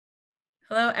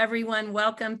Hello, everyone.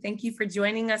 Welcome. Thank you for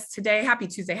joining us today. Happy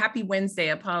Tuesday. Happy Wednesday.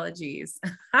 Apologies.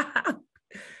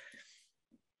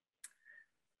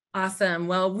 Awesome.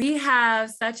 Well, we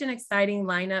have such an exciting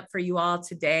lineup for you all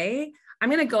today. I'm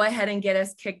going to go ahead and get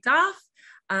us kicked off.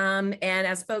 And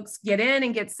as folks get in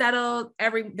and get settled,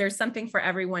 there's something for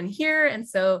everyone here. And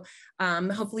so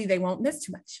hopefully they won't miss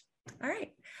too much. All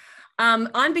right.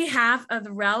 On behalf of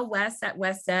the REL West at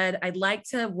WestEd, I'd like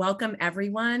to welcome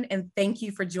everyone and thank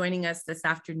you for joining us this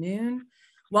afternoon.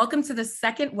 Welcome to the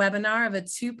second webinar of a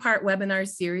two-part webinar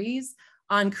series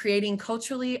on creating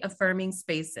culturally affirming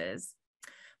spaces.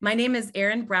 My name is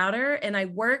Erin Browder and I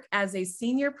work as a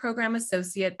senior program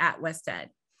associate at WestEd.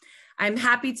 I'm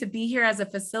happy to be here as a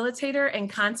facilitator and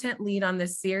content lead on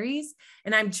this series,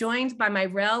 and I'm joined by my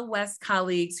REL West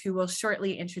colleagues who will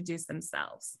shortly introduce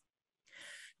themselves.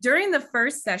 During the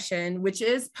first session, which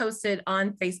is posted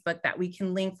on Facebook that we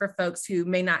can link for folks who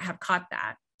may not have caught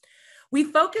that, we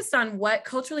focused on what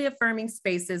culturally affirming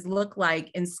spaces look like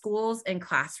in schools and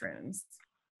classrooms.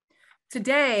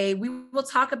 Today, we will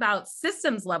talk about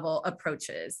systems level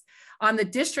approaches on the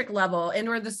district level and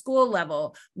or the school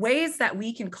level, ways that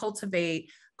we can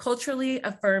cultivate culturally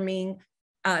affirming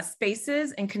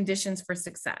spaces and conditions for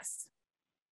success.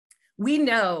 We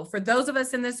know, for those of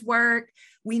us in this work,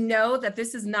 we know that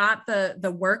this is not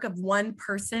the work of one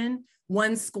person,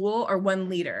 one school, or one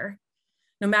leader.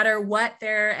 No matter what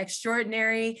their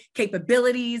extraordinary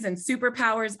capabilities and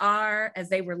superpowers are as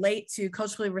they relate to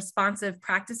culturally responsive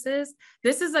practices,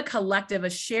 this is a collective, a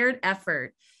shared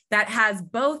effort that has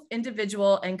both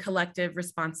individual and collective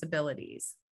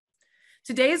responsibilities.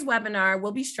 Today's webinar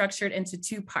will be structured into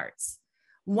two parts.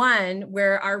 One,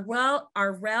 where our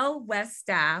REL West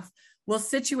staff will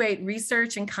situate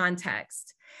research and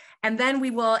context. And then we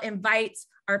will invite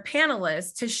our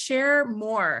panelists to share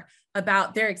more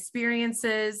about their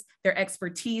experiences, their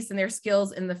expertise, and their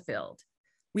skills in the field.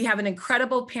 We have an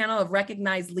incredible panel of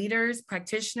recognized leaders,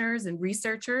 practitioners, and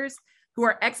researchers who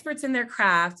are experts in their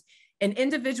craft and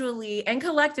individually and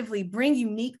collectively bring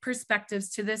unique perspectives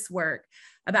to this work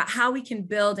about how we can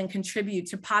build and contribute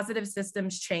to positive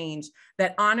systems change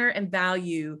that honor and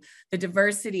value the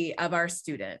diversity of our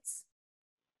students.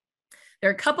 There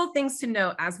are a couple things to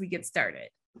note as we get started.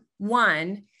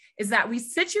 One is that we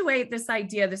situate this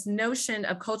idea, this notion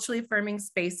of culturally affirming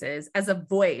spaces as a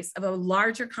voice of a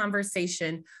larger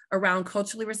conversation around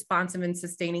culturally responsive and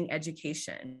sustaining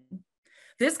education.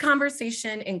 This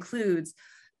conversation includes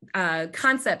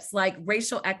concepts like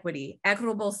racial equity,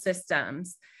 equitable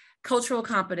systems, cultural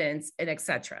competence, and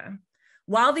etc.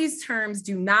 While these terms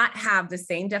do not have the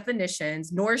same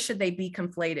definitions, nor should they be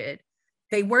conflated,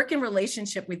 they work in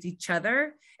relationship with each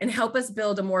other and help us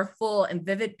build a more full and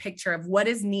vivid picture of what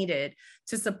is needed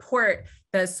to support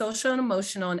the social and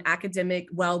emotional and academic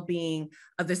well-being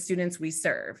of the students we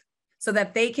serve so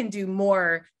that they can do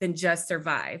more than just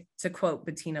survive, to quote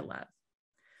Bettina Love.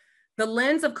 The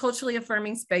lens of culturally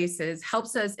affirming spaces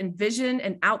helps us envision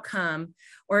an outcome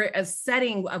or a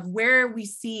setting of where we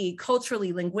see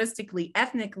culturally, linguistically,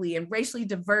 ethnically, and racially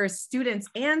diverse students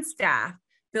and staff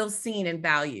feel seen and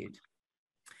valued.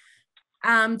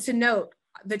 To note,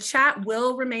 the chat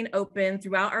will remain open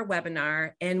throughout our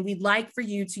webinar, and we'd like for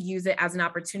you to use it as an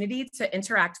opportunity to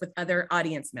interact with other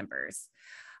audience members.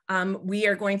 We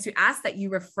are going to ask that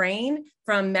you refrain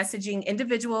from messaging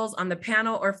individuals on the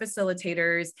panel or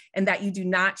facilitators and that you do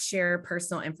not share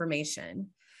personal information.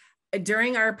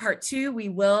 During our part two, we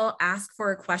will ask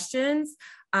for questions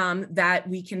that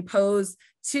we can pose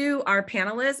to our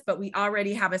panelists, but we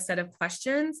already have a set of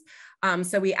questions.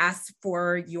 So we ask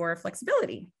for your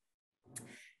flexibility.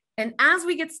 And as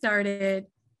we get started,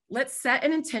 let's set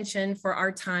an intention for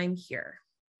our time here.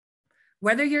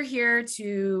 Whether you're here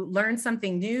to learn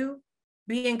something new,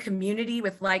 be in community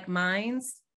with like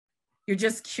minds, you're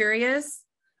just curious,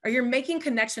 or you're making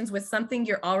connections with something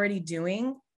you're already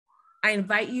doing, I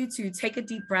invite you to take a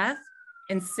deep breath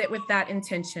and sit with that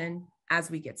intention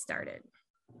as we get started.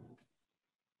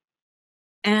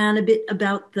 And a bit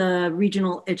about the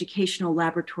Regional Educational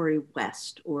Laboratory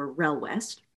West, or REL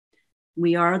West.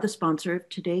 We are the sponsor of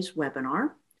today's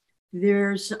webinar.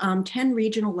 There's 10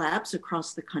 regional labs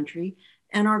across the country,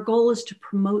 and our goal is to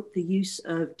promote the use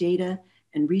of data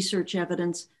and research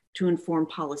evidence to inform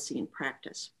policy and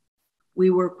practice. We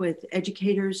work with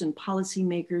educators and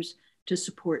policymakers to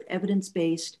support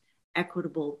evidence-based,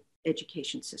 equitable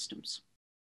education systems.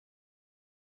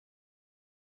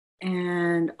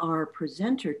 And our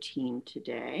presenter team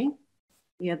today,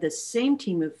 we have the same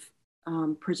team of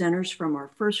presenters from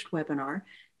our first webinar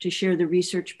to share the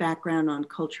research background on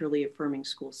culturally affirming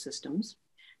school systems.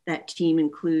 That team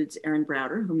includes Erin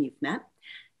Browder, whom you've met,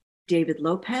 David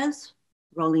Lopez,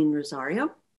 Raulene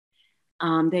Rosario.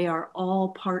 They are all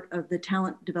part of the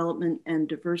talent development and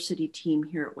diversity team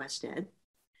here at West Ed.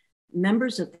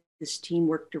 Members of this team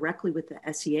work directly with the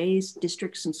SEAs,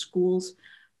 districts, and schools,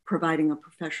 providing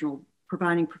professional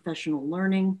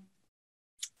learning,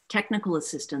 technical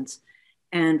assistance,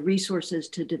 and resources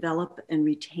to develop and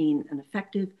retain an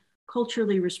effective,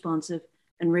 culturally responsive,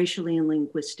 and racially and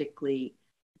linguistically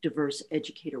diverse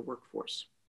educator workforce.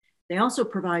 They also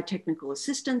provide technical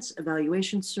assistance,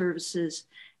 evaluation services,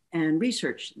 and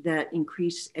research that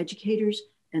increase educators'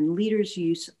 and leaders'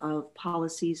 use of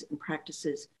policies and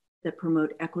practices that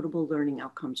promote equitable learning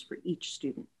outcomes for each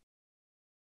student.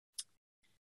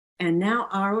 And now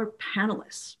our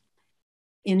panelists.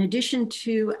 In addition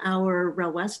to our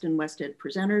REL West and West Ed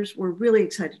presenters, we're really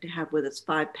excited to have with us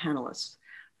 5 panelists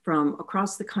from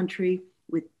across the country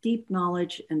with deep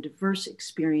knowledge and diverse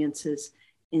experiences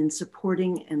in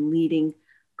supporting and leading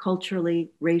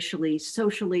culturally, racially,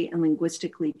 socially, and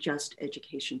linguistically just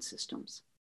education systems.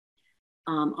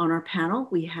 On our panel,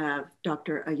 we have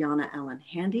Dr. Ayana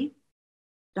Allen-Handy,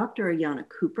 Dr. Ayana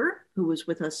Cooper, who was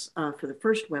with us for the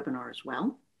first webinar as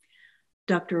well,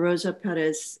 Dr. Rosa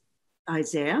Perez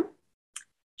Isaiah,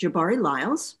 Jabari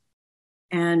Lyles,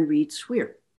 and Reed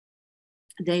Sweer.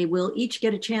 They will each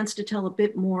get a chance to tell a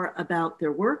bit more about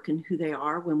their work and who they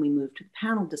are when we move to the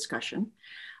panel discussion,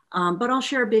 but I'll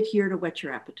share a bit here to whet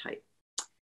your appetite.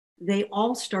 They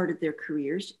all started their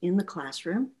careers in the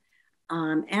classroom,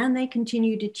 and they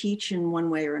continue to teach in one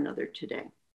way or another today.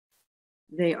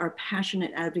 They are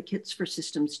passionate advocates for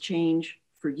systems change,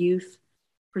 for youth,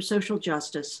 for social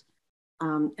justice,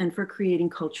 and for creating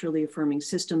culturally affirming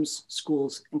systems,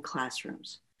 schools, and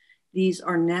classrooms. These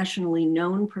are nationally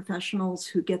known professionals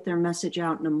who get their message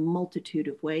out in a multitude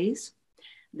of ways.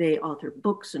 They author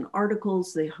books and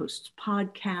articles, they host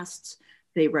podcasts,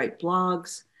 they write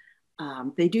blogs,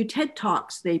 they do TED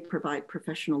Talks, they provide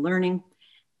professional learning,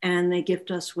 and they gift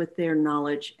us with their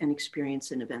knowledge and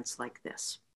experience in events like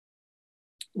this.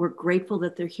 We're grateful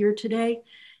that they're here today,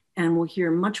 and we'll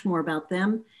hear much more about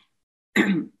them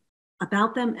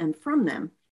and from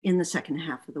them in the second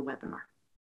half of the webinar.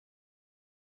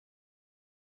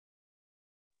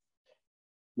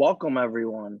 Welcome,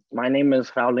 everyone. My name is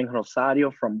Raulene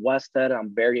Rosario from West Ed.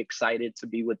 I'm very excited to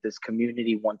be with this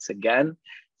community once again.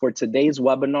 For today's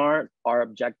webinar, our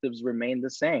objectives remain the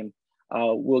same.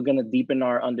 We're going to deepen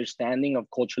our understanding of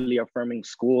culturally affirming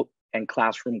school and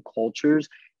classroom cultures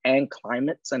and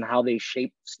climates and how they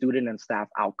shape student and staff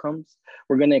outcomes.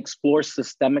 We're going to explore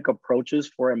systemic approaches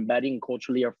for embedding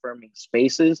culturally affirming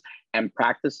spaces and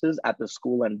practices at the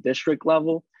school and district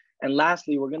level. And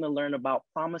lastly, we're going to learn about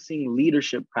promising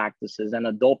leadership practices and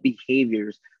adult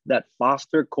behaviors that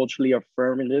foster culturally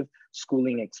affirmative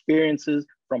schooling experiences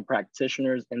from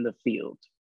practitioners in the field.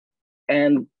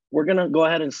 And we're going to go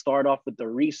ahead and start off with the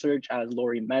research. As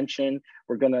Lori mentioned,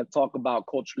 we're going to talk about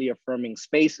culturally affirming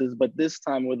spaces, but this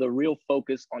time with a real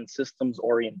focus on systems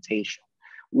orientation.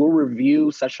 We'll review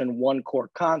session 1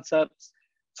 core concepts,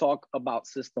 talk about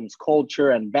systems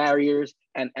culture and barriers,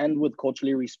 and end with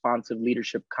culturally responsive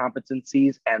leadership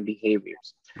competencies and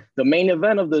behaviors. The main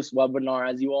event of this webinar,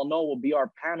 as you all know, will be our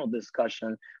panel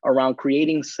discussion around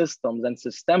creating systems and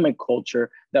systemic culture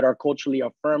that are culturally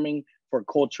affirming for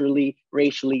culturally,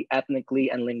 racially,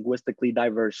 ethnically, and linguistically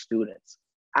diverse students.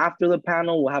 After the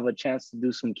panel, we'll have a chance to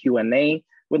do some Q&A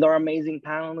with our amazing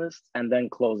panelists and then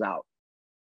close out.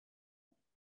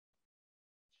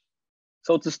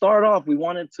 So to start off, we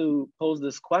wanted to pose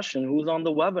this question: who's on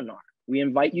the webinar? We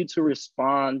invite you to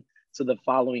respond to the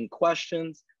following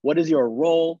questions. What is your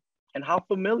role, and how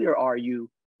familiar are you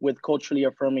with culturally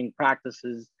affirming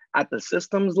practices at the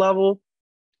systems level,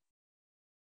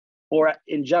 or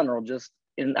in general, just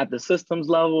at the systems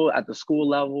level, at the school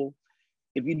level?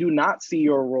 If you do not see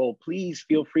your role, please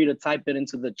feel free to type it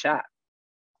into the chat.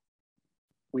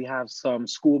 We have some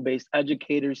school-based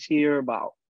educators here,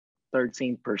 about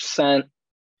 13%.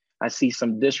 I see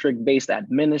some district-based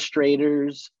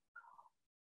administrators,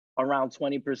 around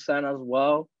 20% as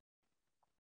well.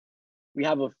 We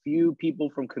have a few people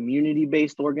from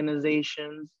community-based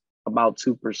organizations, about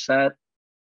 2%.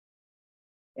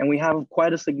 And we have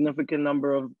quite a significant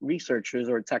number of researchers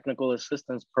or technical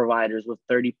assistance providers with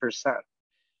 30%.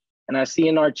 And I see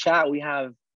in our chat, we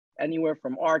have anywhere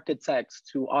from architects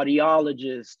to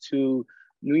audiologists to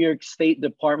New York State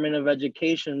Department of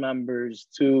Education members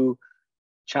to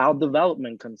child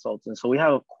development consultants. So we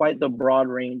have quite the broad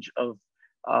range of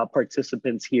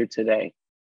participants here today.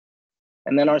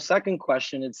 And then our second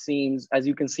question, it seems, as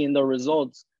you can see in the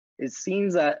results, it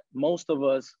seems that most of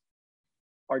us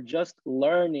are just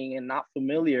learning and not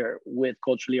familiar with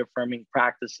culturally affirming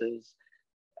practices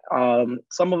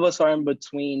Some of us are in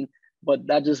between, but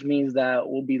that just means that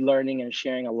we'll be learning and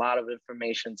sharing a lot of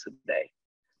information today.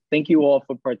 Thank you all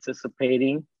for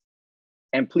participating,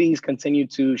 and please continue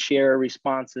to share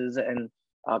responses and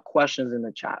questions in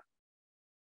the chat.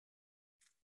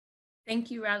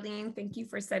 Thank you, Raleen. Thank you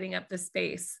for setting up the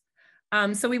space.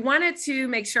 So we wanted to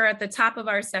make sure at the top of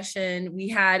our session, we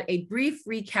had a brief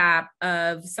recap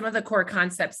of some of the core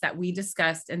concepts that we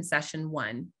discussed in session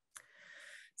 1.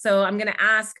 So I'm going to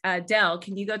ask Del,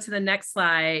 can you go to the next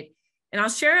slide? And I'll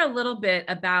share a little bit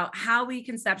about how we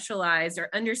conceptualized or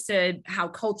understood how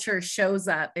culture shows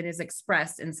up and is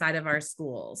expressed inside of our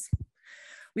schools.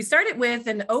 We started with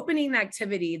an opening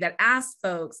activity that asked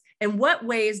folks, in what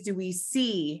ways do we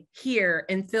see, hear,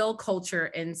 and feel culture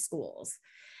in schools?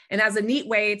 And as a neat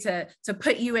way to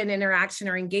put you in interaction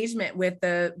or engagement with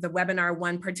the webinar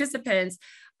 1 participants,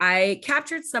 I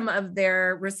captured some of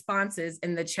their responses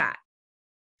in the chat.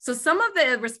 So some of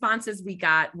the responses we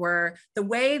got were the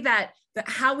way that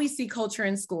how we see culture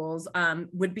in schools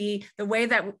would be the way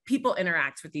that people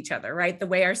interact with each other, right? The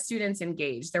way our students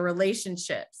engage, their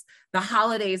relationships, the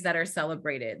holidays that are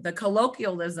celebrated, the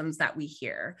colloquialisms that we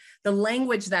hear, the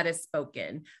language that is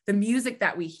spoken, the music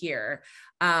that we hear,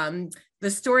 the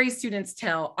stories students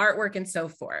tell, artwork, and so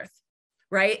forth,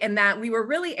 right? And that we were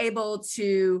really able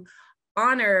to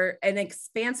honor an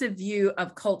expansive view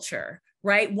of culture,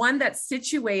 right? One that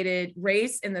situated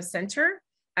race in the center,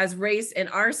 as race in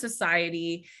our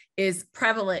society is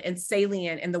prevalent and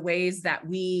salient in the ways that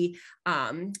we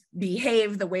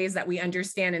behave, the ways that we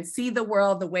understand and see the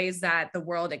world, the ways that the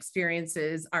world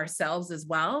experiences ourselves as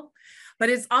well. But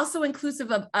it's also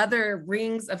inclusive of other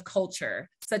rings of culture,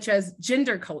 such as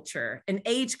gender culture and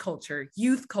age culture,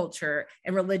 youth culture,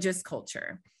 and religious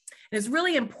culture. And it's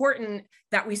really important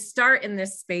that we start in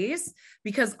this space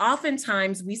because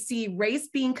oftentimes we see race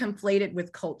being conflated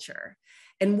with culture.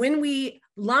 And when we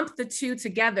lump the two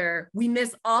together, we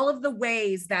miss all of the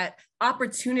ways that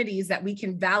opportunities that we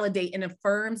can validate and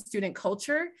affirm student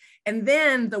culture, and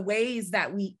then the ways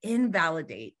that we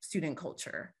invalidate student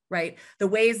culture, right? The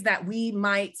ways that we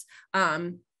might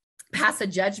pass a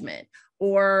judgment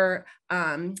or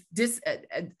devalue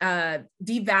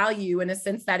in a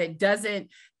sense that it doesn't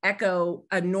echo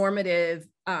a normative,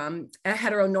 a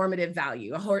heteronormative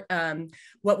value,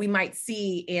 what we might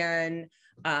see in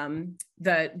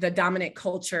the dominant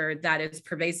culture that is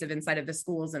pervasive inside of the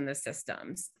schools and the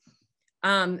systems.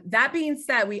 That being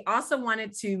said, we also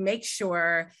wanted to make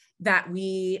sure that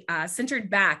we centered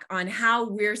back on how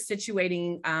we're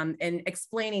situating and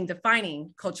explaining,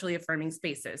 defining culturally affirming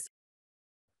spaces.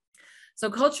 So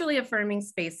culturally affirming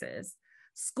spaces,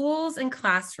 schools and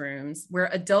classrooms where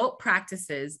adult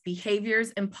practices,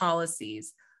 behaviors, and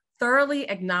policies thoroughly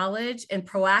acknowledge and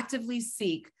proactively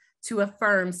seek to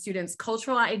affirm students'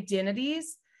 cultural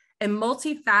identities and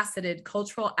multifaceted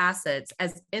cultural assets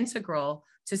as integral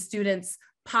to students'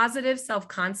 positive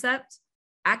self-concept,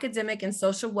 academic and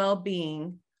social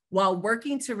well-being, while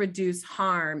working to reduce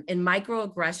harm and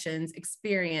microaggressions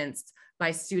experienced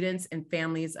by students and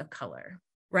families of color,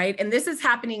 right? And this is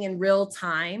happening in real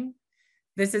time.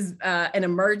 This is an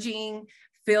emerging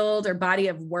field or body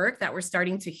of work that we're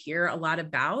starting to hear a lot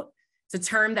about. It's a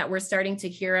term that we're starting to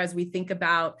hear as we think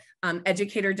about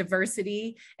educator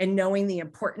diversity and knowing the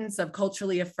importance of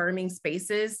culturally affirming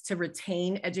spaces to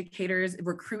retain educators,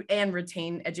 recruit and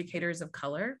retain educators of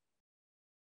color.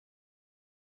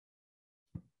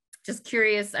 Just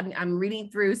curious, I'm reading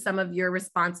through some of your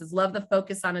responses. Love the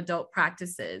focus on adult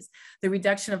practices, the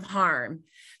reduction of harm.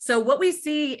 So what we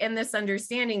see in this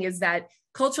understanding is that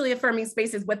culturally affirming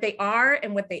spaces, what they are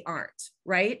and what they aren't,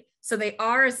 right? So they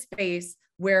are a space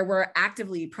where we're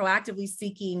proactively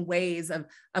seeking ways of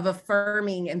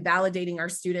affirming and validating our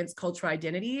students' cultural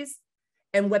identities.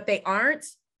 And what they aren't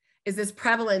is this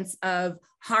prevalence of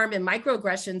harm and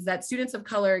microaggressions that students of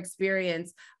color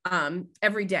experience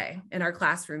every day in our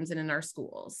classrooms and in our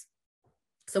schools.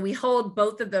 So we hold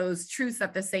both of those truths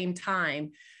at the same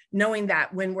time, knowing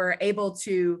that when we're able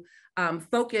to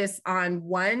focus on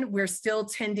one, we're still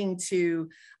tending to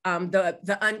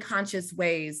the unconscious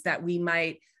ways that we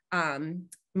might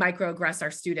microaggress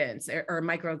our students or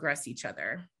microaggress each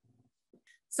other.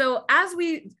 So as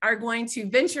we are going to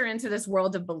venture into this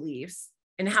world of beliefs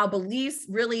and how beliefs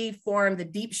really form the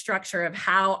deep structure of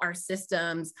how our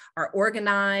systems are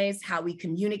organized, how we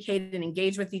communicate and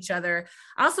engage with each other,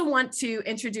 I also want to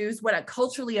introduce what a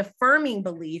culturally affirming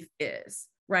belief is,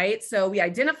 right? So we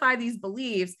identify these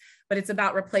beliefs, but it's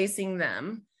about replacing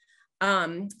them.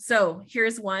 So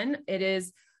here's one. It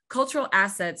is cultural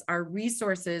assets are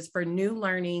resources for new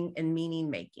learning and meaning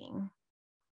making,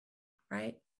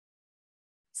 right?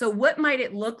 So what might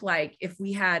it look like if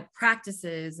we had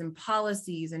practices and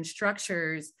policies and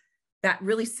structures that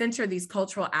really center these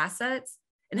cultural assets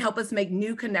and help us make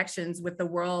new connections with the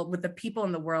world, with the people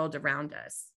in the world around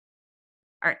us?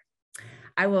 All right,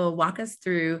 I will walk us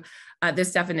through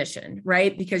this definition,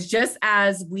 right? Because just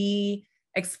as we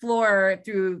explore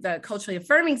through the culturally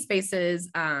affirming spaces,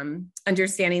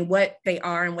 understanding what they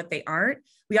are and what they aren't,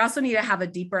 we also need to have a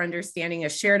deeper understanding, a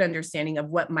shared understanding of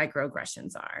what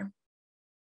microaggressions are.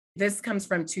 This comes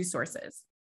from two sources.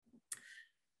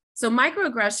 So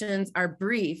microaggressions are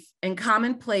brief and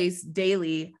commonplace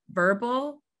daily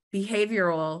verbal,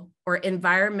 behavioral, or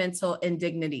environmental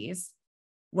indignities,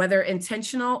 whether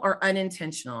intentional or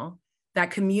unintentional, that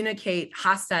communicate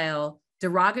hostile,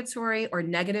 derogatory, or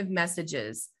negative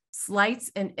messages,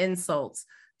 slights, and insults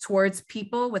towards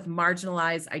people with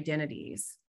marginalized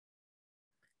identities,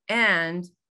 and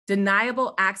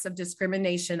deniable acts of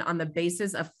discrimination on the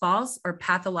basis of false or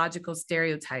pathological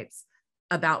stereotypes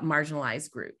about marginalized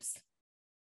groups.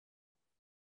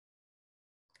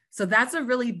 So that's a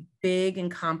really big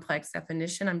and complex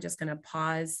definition. I'm just going to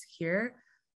pause here.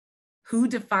 Who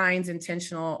defines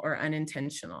intentional or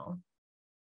unintentional?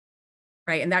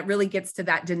 Right, and that really gets to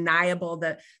that deniable,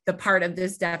 the part of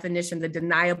this definition, the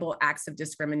deniable acts of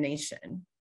discrimination.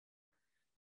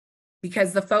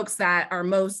 Because the folks that are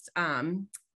most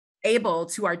able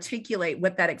to articulate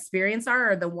what that experience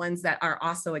are the ones that are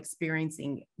also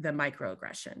experiencing the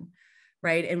microaggression,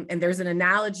 right? And there's an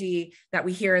analogy that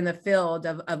we hear in the field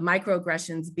of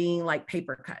microaggressions being like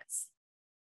paper cuts,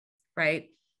 right?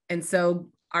 And so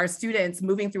our students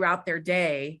moving throughout their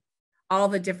day, all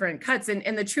the different cuts.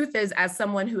 And the truth is, as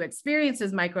someone who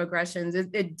experiences microaggressions,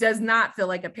 it does not feel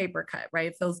like a paper cut,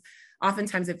 right?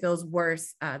 Oftentimes it feels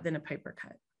worse than a paper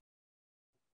cut.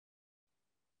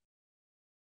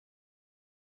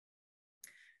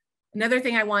 Another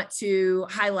thing I want to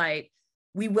highlight,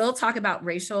 we will talk about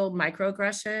racial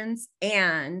microaggressions,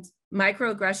 and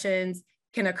microaggressions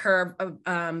can occur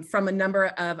from a number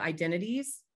of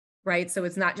identities, right? So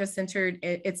it's not just centered,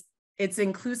 it's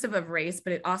inclusive of race,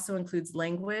 but it also includes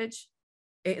language.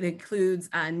 It includes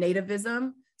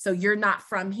nativism. So you're not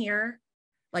from here,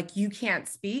 like you can't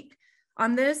speak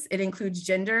on this. It includes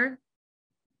gender.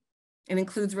 It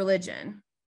includes religion,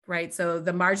 right? So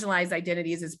the marginalized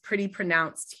identities is pretty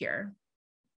pronounced here.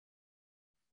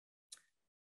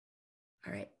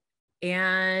 All right.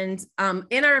 And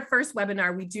in our first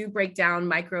webinar, we do break down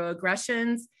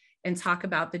microaggressions and talk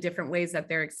about the different ways that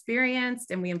they're experienced,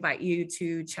 and we invite you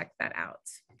to check that out.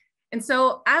 And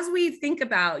so as we think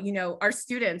about, our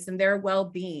students and their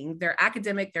well-being, their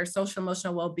academic, their social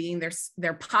emotional well-being,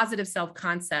 their positive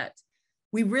self-concept,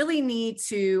 we really need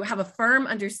to have a firm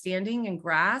understanding and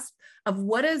grasp of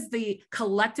what is the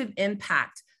collective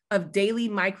impact of daily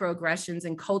microaggressions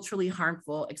and culturally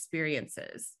harmful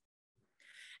experiences.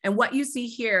 And what you see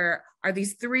here are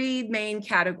these three main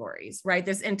categories, right?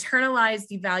 This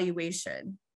internalized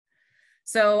evaluation.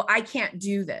 So I can't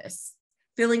do this.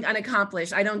 Feeling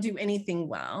unaccomplished, I don't do anything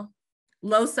well.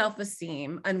 Low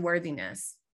self-esteem,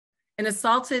 unworthiness. An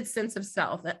assaulted sense of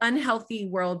self, an unhealthy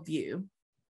worldview.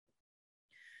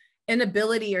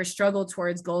 Inability or struggle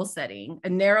towards goal setting, a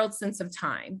narrowed sense of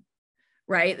time,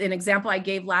 right? An example I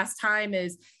gave last time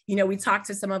is, we talked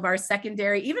to some of our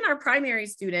secondary, even our primary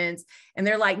students, and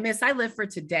they're like, Miss, I live for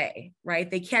today,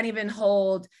 right? They can't even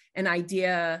hold an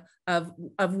idea of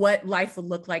what life would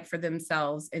look like for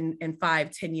themselves in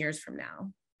 5-10 years from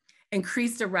now.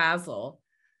 Increased arousal,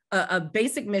 a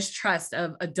basic mistrust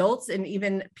of adults and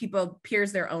even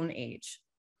peers their own age.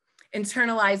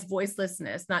 Internalized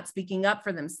voicelessness, not speaking up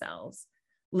for themselves.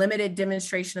 Limited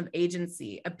demonstration of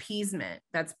agency, appeasement,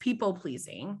 that's people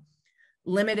pleasing,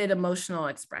 limited emotional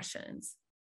expressions,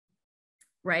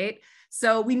 right?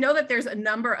 So we know that there's a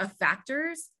number of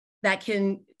factors that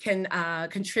can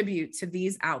contribute to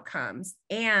these outcomes.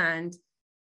 And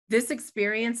this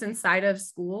experience inside of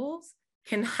schools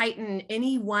can heighten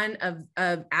any one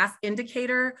of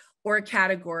indicator or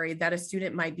category that a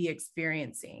student might be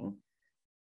experiencing.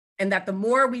 And that the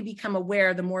more we become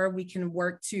aware, the more we can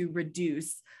work to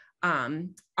reduce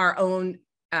our own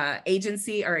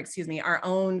agency, or our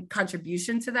own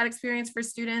contribution to that experience for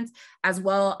students, as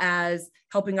well as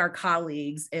helping our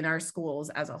colleagues in our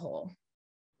schools as a whole.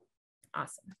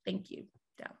 Awesome, thank you,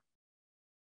 Dell.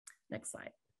 Next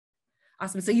slide.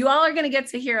 Awesome, so you all are gonna get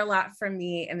to hear a lot from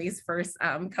me in these first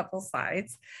couple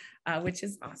slides, which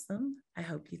is awesome. I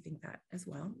hope you think that as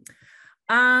well.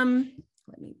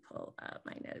 Let me pull up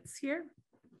my notes here.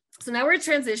 So now we're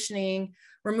transitioning,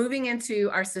 we're moving into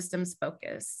our systems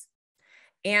focus.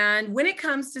 And when it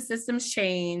comes to systems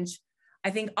change, I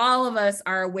think all of us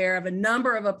are aware of a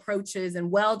number of approaches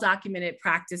and well-documented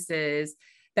practices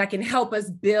that can help us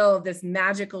build this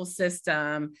magical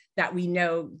system that we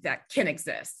know that can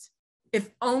exist. If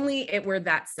only it were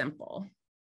that simple.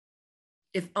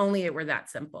 If only it were that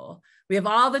simple. We have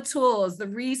all the tools, the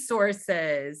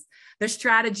resources, the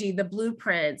strategy, the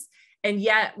blueprints, and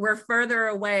yet we're further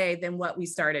away than what we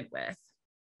started with.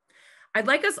 I'd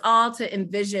like us all to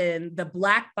envision the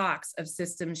black box of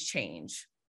systems change,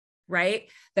 right?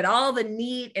 That all the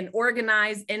neat and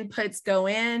organized inputs go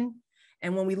in,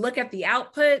 and when we look at the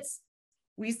outputs,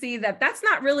 we see that that's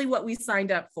not really what we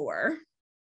signed up for.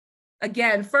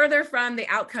 Again, further from the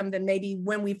outcome than maybe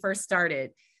when we first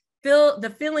started.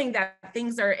 The feeling that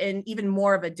things are in even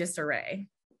more of a disarray.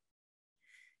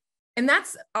 And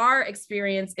that's our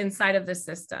experience inside of the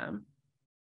system.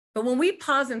 But when we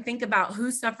pause and think about who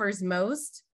suffers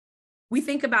most, we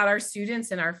think about our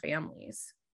students and our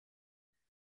families.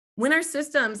 When our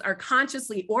systems are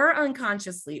consciously or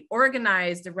unconsciously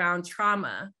organized around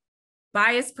trauma,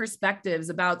 biased perspectives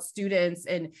about students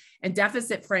and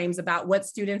deficit frames about what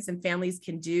students and families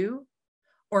can do,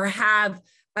 or have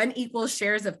unequal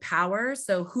shares of power,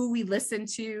 so who we listen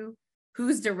to,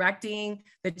 who's directing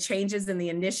the changes in the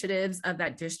initiatives of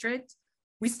that district,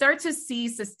 we start to see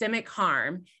systemic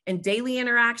harm in daily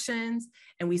interactions,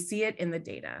 and we see it in the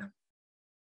data.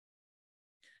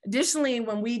 Additionally,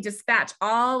 when we dispatch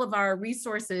all of our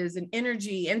resources and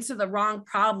energy into the wrong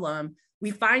problem,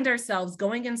 we find ourselves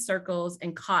going in circles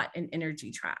and caught in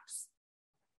energy traps.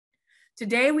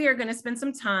 Today, we are going to spend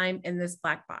some time in this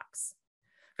black box.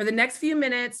 For the next few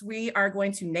minutes, we are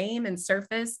going to name and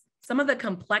surface some of the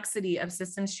complexity of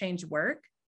systems change work,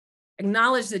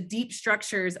 acknowledge the deep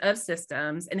structures of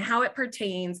systems and how it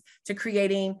pertains to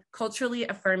creating culturally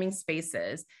affirming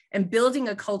spaces and building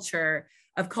a culture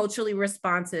of culturally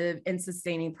responsive and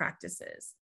sustaining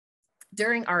practices.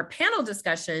 During our panel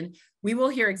discussion, we will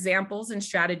hear examples and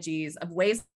strategies of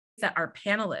ways that our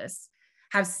panelists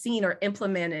have seen or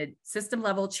implemented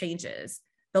system-level changes,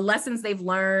 the lessons they've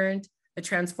learned, the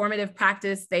transformative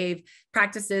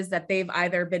practices that they've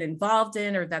either been involved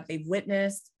in or that they've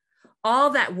witnessed,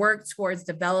 all that work towards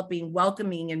developing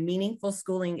welcoming and meaningful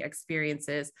schooling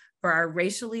experiences for our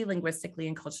racially, linguistically,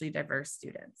 and culturally diverse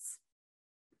students.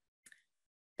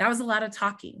 That was a lot of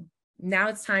talking. Now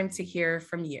it's time to hear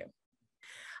from you.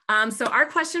 So our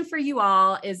question for you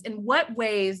all is, in what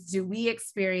ways do we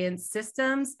experience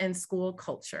systems and school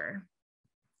culture?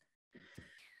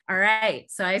 All right,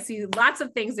 so I see lots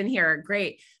of things in here.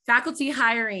 Great. Faculty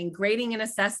hiring, grading and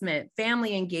assessment,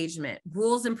 family engagement,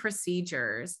 rules and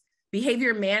procedures,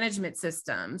 behavior management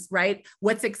systems, right?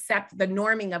 The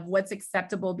norming of what's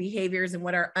acceptable behaviors and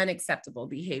what are unacceptable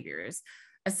behaviors.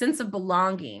 A sense of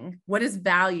belonging, what is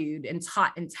valued and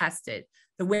taught and tested,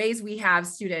 the ways we have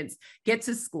students get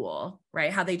to school,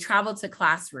 right? How they travel to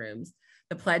classrooms,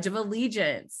 the Pledge of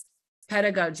Allegiance,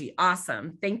 pedagogy,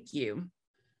 awesome, thank you.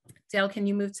 Dale, can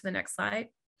you move to the next slide?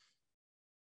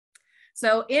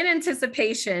 So in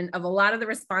anticipation of a lot of the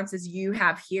responses you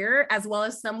have here, as well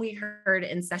as some we heard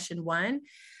in session 1,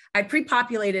 I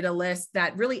pre-populated a list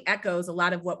that really echoes a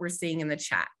lot of what we're seeing in the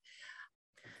chat.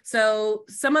 So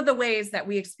some of the ways that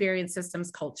we experience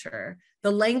systems culture,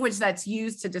 the language that's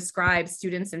used to describe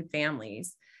students and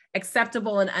families,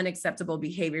 acceptable and unacceptable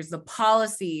behaviors, the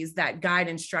policies that guide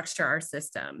and structure our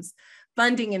systems,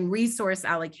 funding and resource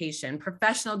allocation,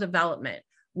 professional development,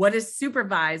 what is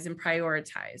supervised and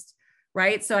prioritized,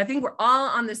 right? So I think we're all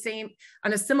on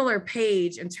a similar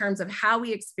page in terms of how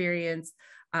we experience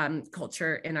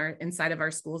culture inside of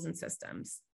our schools and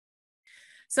systems.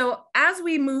 So as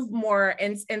we move more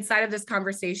inside of this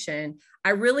conversation,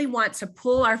 I really want to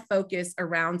pull our focus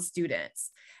around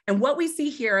students. And what we see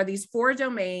here are these 4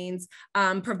 domains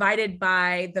provided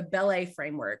by the BELE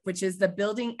framework, which is the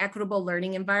Building Equitable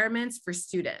Learning Environments for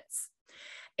Students.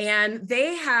 And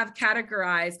they have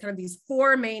categorized kind of these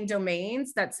 4 main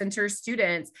domains that center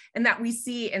students and that we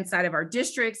see inside of our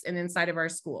districts and inside of our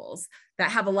schools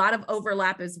that have a lot of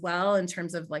overlap as well in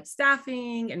terms of like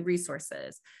staffing and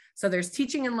resources. So there's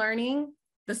teaching and learning,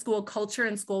 the school culture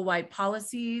and school-wide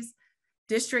policies,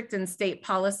 district and state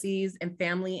policies, and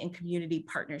family and community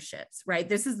partnerships, right?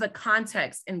 This is the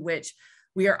context in which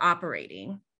we are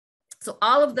operating. So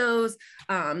all of those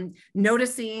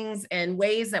noticings and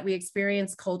ways that we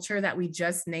experience culture that we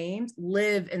just named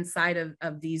live inside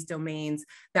of these domains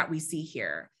that we see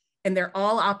here. And they're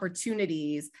all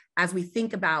opportunities as we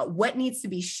think about what needs to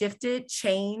be shifted,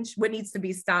 changed, what needs to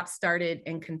be stopped, started,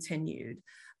 and continued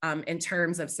in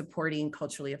terms of supporting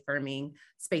culturally affirming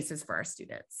spaces for our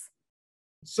students.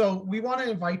 So we want to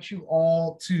invite you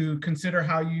all to consider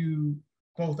how you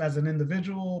both as an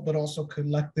individual, but also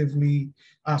collectively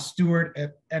steward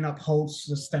and uphold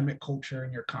systemic culture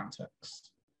in your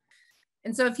context.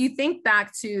 And so if you think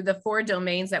back to the 4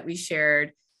 domains that we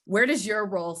shared, where does your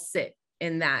role sit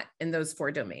in those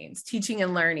 4 domains? Teaching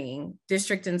and learning,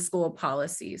 district and school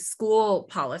policies,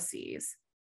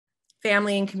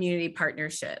 family and community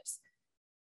partnerships.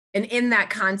 And in that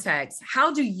context,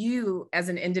 how do you as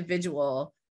an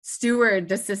individual steward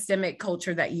the systemic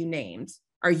culture that you named?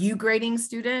 Are you grading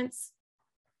students?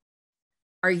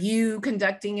 Are you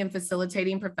conducting and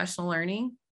facilitating professional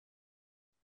learning?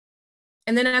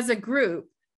 And then as a group,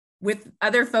 with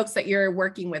other folks that you're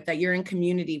working with, that you're in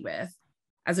community with,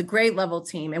 as a grade level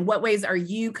team, in what ways are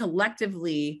you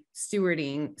collectively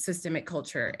stewarding systemic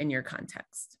culture in your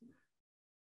context?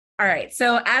 All right,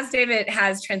 so as David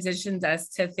has transitioned us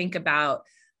to think about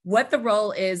what the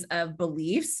role is of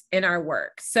beliefs in our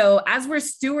work. So as we're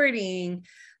stewarding,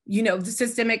 the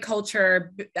systemic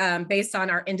culture based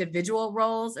on our individual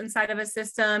roles inside of a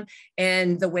system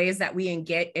and the ways that we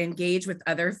engage with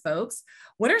other folks,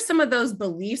 what are some of those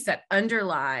beliefs that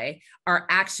underlie our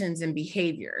actions and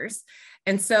behaviors?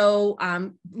 And so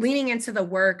leaning into the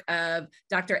work of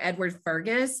Dr. Edward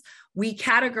Fergus, we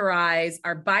categorize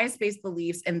our bias-based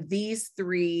beliefs in these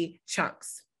 3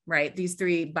 chunks, right? These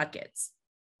 3 buckets.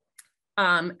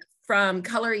 From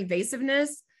color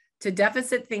evasiveness to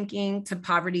deficit thinking to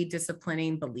poverty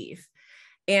disciplining belief.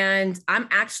 And I'm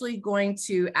actually going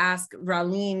to ask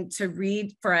Raleen to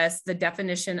read for us the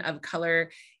definition of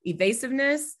color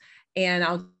evasiveness, and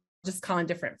I'll just call in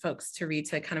different folks to read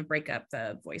to kind of break up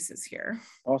the voices here.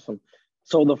 Awesome.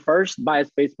 So the first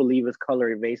bias-based belief is color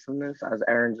evasiveness, as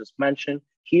Erin just mentioned.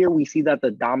 Here we see that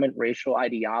the dominant racial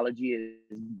ideology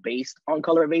is based on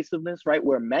color evasiveness, right?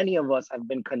 Where many of us have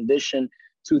been conditioned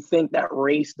to think that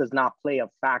race does not play a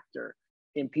factor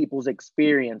in people's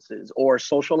experiences, or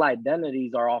social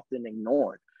identities are often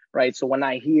ignored, right? So when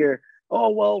I hear, oh,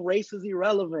 well, race is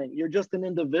irrelevant, you're just an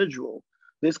individual,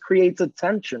 this creates a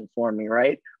tension for me,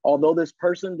 right? Although this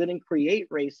person didn't create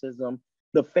racism,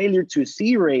 the failure to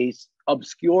see race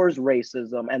obscures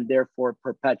racism and therefore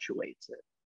perpetuates it.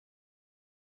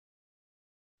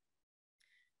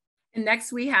 And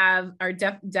next we have our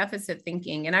deficit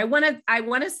thinking. And I want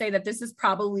to say that this is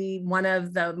probably one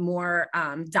of the more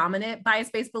dominant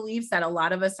bias-based beliefs that a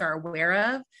lot of us are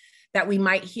aware of, that we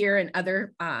might hear in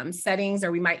other settings,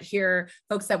 or we might hear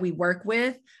folks that we work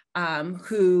with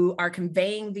who are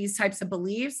conveying these types of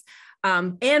beliefs.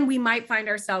 And we might find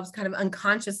ourselves kind of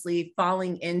unconsciously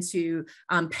falling into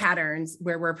patterns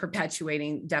where we're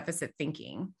perpetuating deficit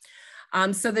thinking.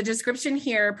 So the description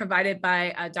here provided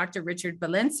by Dr. Richard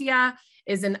Valencia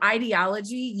is an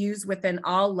ideology used within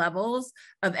all levels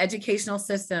of educational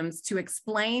systems to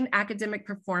explain academic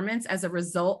performance as a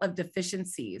result of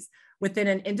deficiencies within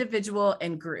an individual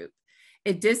and group.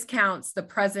 It discounts the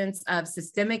presence of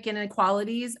systemic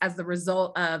inequalities as the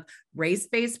result of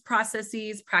race-based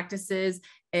processes, practices,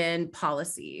 and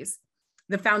policies.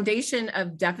 The foundation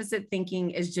of deficit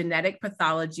thinking is genetic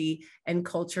pathology and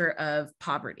culture of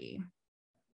poverty.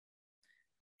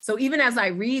 So even as I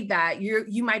read that,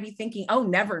 you might be thinking, oh,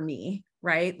 never me,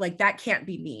 right? Like that can't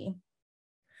be me.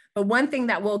 But one thing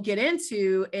that we'll get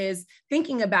into is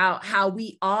thinking about how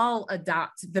we all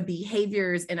adopt the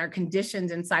behaviors and our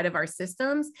conditions inside of our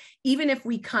systems, even if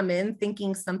we come in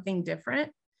thinking something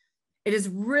different. It is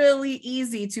really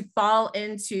easy to fall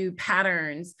into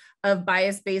patterns of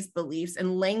bias-based beliefs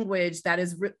and language that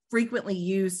is frequently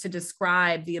used to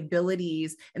describe the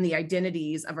abilities and the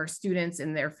identities of our students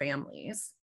and their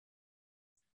families.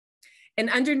 And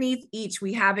underneath each,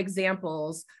 we have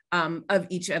examples of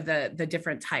each of the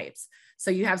different types.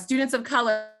 So you have students of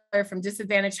color from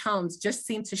disadvantaged homes just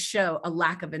seem to show a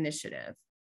lack of initiative.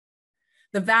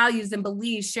 The values and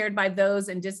beliefs shared by those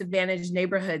in disadvantaged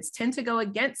neighborhoods tend to go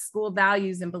against school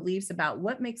values and beliefs about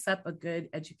what makes up a good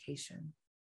education.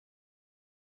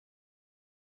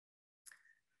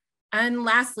 And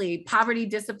lastly, poverty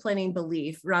disciplining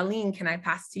belief. Raleen, can I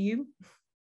pass to you?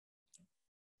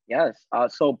 Yes,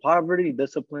 so poverty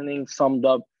disciplining summed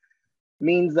up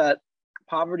means that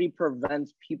poverty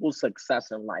prevents people's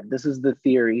success in life. This is the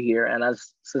theory here. And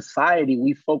as society,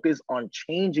 we focus on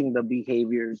changing the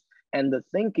behaviors and the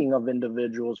thinking of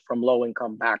individuals from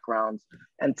low-income backgrounds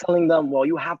and telling them, well,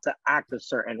 you have to act a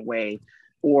certain way,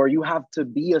 or you have to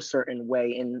be a certain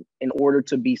way in order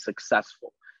to be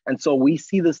successful. And so we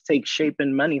see this take shape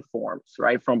in many forms,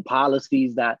 right? From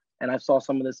policies that, and I saw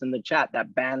some of this in the chat,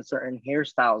 that ban certain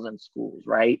hairstyles in schools,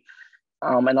 right?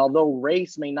 And although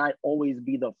race may not always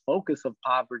be the focus of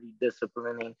poverty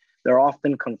disciplining, they're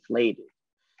often conflated.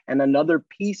 And another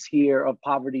piece here of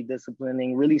poverty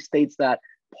disciplining really states that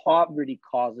poverty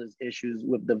causes issues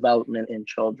with development in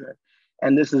children.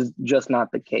 And this is just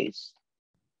not the case.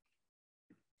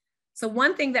 So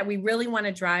one thing that we really want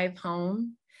to drive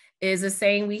home is a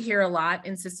saying we hear a lot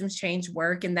in systems change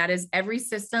work, and that is every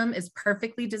system is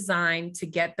perfectly designed to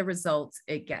get the results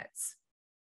it gets.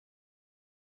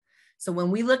 So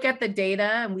when we look at the data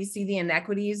and we see the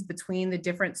inequities between the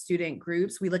different student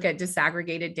groups, we look at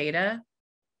disaggregated data.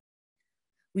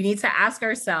 We need to ask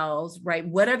ourselves, right,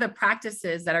 what are the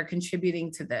practices that are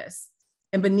contributing to this?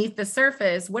 And beneath the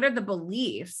surface, what are the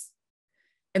beliefs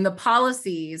and the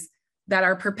policies that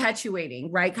are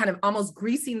perpetuating, right, kind of almost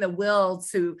greasing the wheel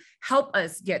to help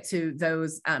us get to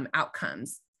those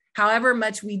outcomes, however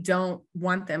much we don't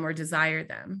want them or desire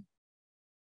them.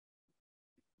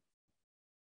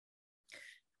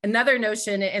 Another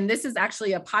notion, and this is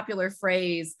actually a popular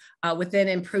phrase within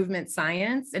improvement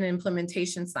science and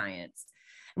implementation science.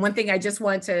 And one thing I just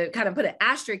want to kind of put an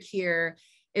asterisk here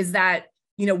is that,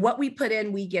 you know, what we put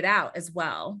in, we get out as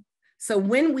well. So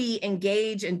when we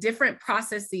engage in different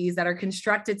processes that are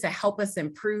constructed to help us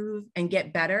improve and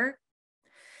get better,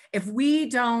 if we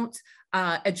don't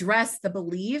address the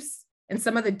beliefs and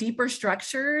some of the deeper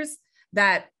structures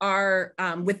that are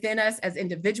within us as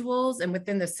individuals and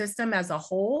within the system as a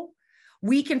whole,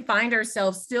 we can find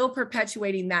ourselves still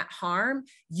perpetuating that harm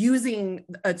using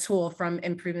a tool from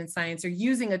improvement science or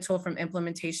using a tool from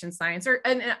implementation science or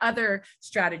and other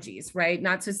strategies, right?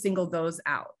 Not to single those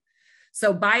out.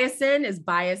 So bias in is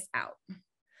bias out.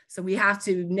 So we have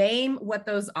to name what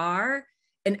those are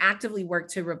and actively work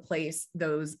to replace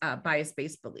those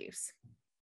bias-based beliefs.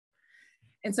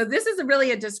 And so this is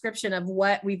really a description of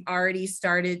what we've already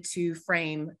started to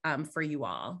frame for you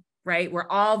all, right? We're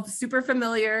all super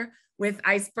familiar with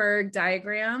iceberg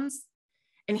diagrams.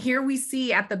 And here we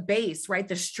see at the base, right,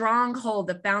 the stronghold,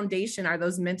 the foundation are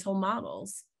those mental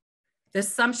models, the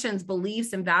assumptions,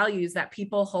 beliefs, and values that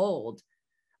people hold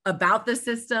about the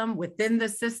system, within the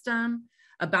system,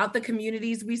 about the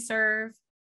communities we serve.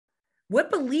 What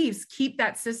beliefs keep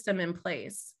that system in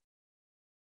place?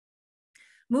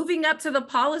 Moving up to the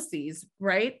policies,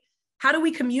 right? How do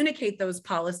we communicate those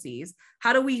policies?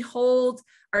 How do we hold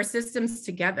our systems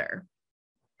together?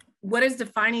 What is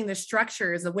defining the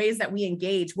structures, the ways that we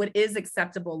engage? What is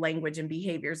acceptable language and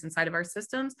behaviors inside of our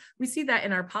systems? We see that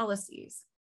in our policies.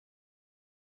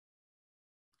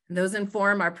 And those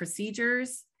inform our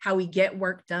procedures, how we get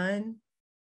work done.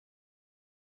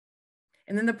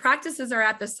 And then the practices are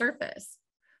at the surface.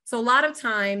 So a lot of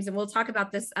times, and we'll talk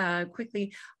about this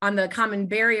quickly on the common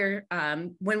barrier,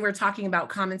 when we're talking about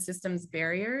common systems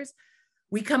barriers,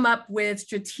 we come up with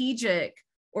strategic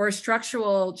or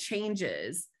structural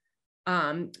changes,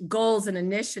 goals and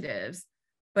initiatives,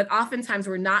 but oftentimes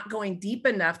we're not going deep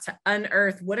enough to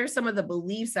unearth what are some of the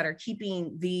beliefs that are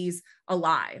keeping these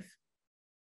alive.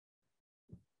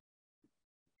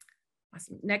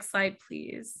 Awesome. Next slide,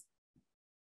 please.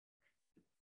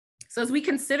 So as we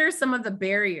consider some of the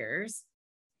barriers,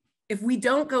 if we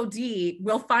don't go deep,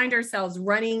 we'll find ourselves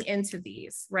running into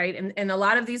these, right? And a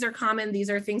lot of these are common. These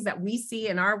are things that we see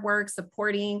in our work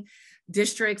supporting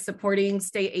districts, supporting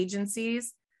state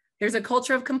agencies. There's a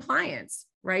culture of compliance,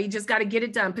 right? You just got to get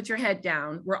it done, put your head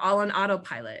down. We're all on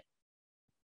autopilot.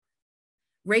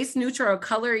 Race neutral or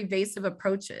color evasive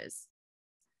approaches.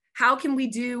 How can we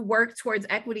do work towards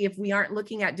equity if we aren't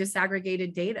looking at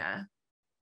disaggregated data?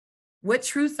 What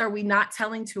truths are we not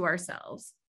telling to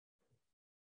ourselves?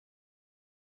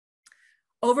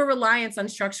 Over-reliance on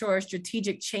structural or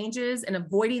strategic changes and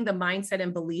avoiding the mindset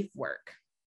and belief work,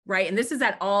 right? And this is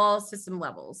at all system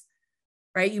levels,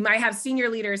 right? You might have senior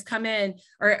leaders come in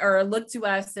or look to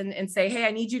us and say, hey,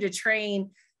 I need you to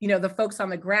train, you know, the folks on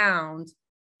the ground.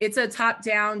 It's a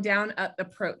top-down, down-up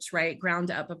approach, right?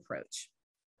 Ground-up approach.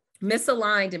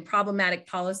 Misaligned and problematic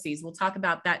policies. We'll talk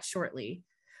about that shortly.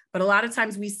 But a lot of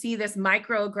times we see this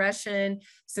microaggression,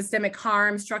 systemic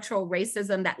harm, structural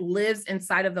racism that lives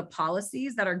inside of the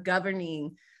policies that are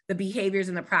governing the behaviors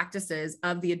and the practices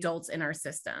of the adults in our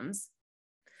systems.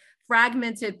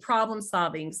 Fragmented problem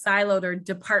solving, siloed or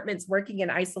departments working in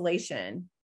isolation.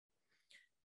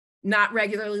 Not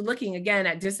regularly looking, again,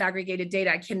 at disaggregated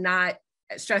data. I cannot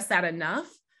stress that enough.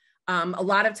 A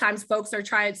lot of times folks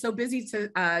are so busy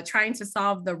trying to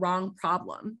solve the wrong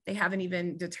problem. They haven't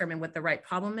even determined what the right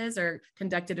problem is or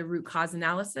conducted a root cause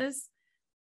analysis.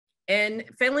 And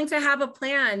failing to have a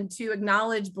plan to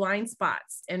acknowledge blind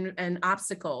spots and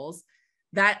obstacles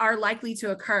that are likely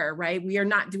to occur, right? We are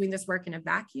not doing this work in a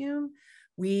vacuum.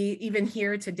 We even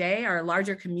here today are a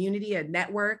larger community, a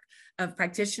network of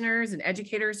practitioners and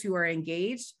educators who are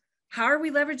engaged. How are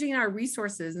we leveraging our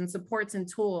resources and supports and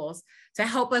tools to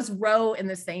help us row in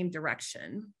the same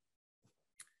direction?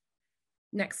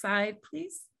 Next slide,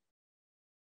 please.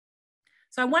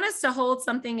 So I want us to hold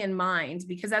something in mind,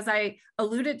 because as I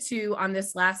alluded to on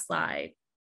this last slide,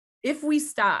 if we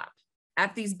stop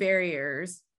at these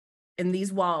barriers and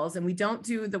these walls and we don't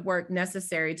do the work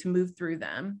necessary to move through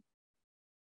them,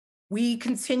 we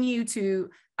continue to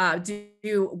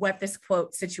do what this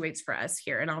quote situates for us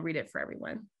here, and I'll read it for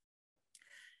everyone.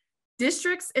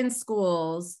 Districts and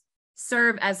schools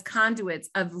serve as conduits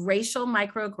of racial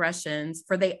microaggressions,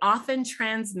 for they often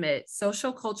transmit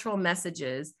social cultural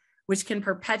messages which can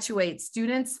perpetuate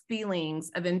students'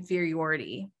 feelings of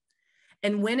inferiority,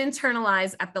 and when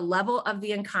internalized at the level of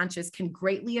the unconscious, can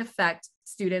greatly affect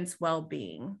students'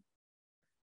 well-being.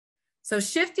 So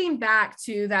shifting back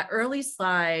to that early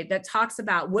slide that talks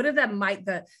about what are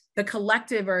the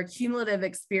collective or cumulative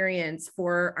experience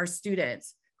for our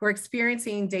students who are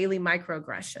experiencing daily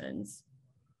microaggressions.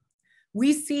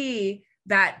 We see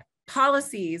that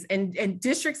policies and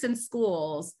districts and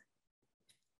schools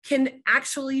can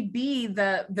actually be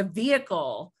the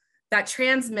vehicle that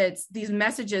transmits these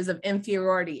messages of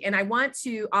inferiority. And I want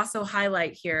to also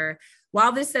highlight here,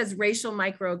 while this says racial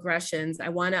microaggressions, I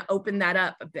want to open that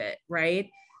up a bit, right?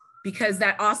 Because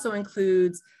that also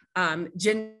includes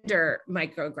gender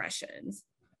microaggressions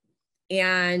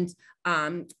and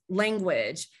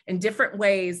language and different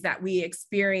ways that we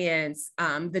experience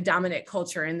the dominant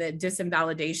culture and the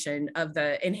disinvalidation of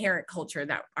the inherent culture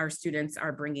that our students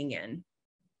are bringing in.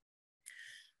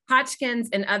 Hodgkins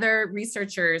and other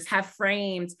researchers have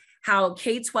framed how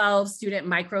K-12 student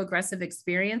microaggressive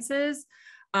experiences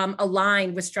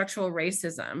align with structural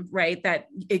racism, right? That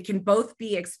it can both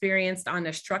be experienced on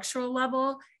a structural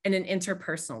level and an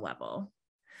interpersonal level.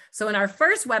 So in our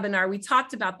first webinar, we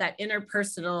talked about that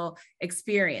interpersonal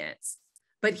experience.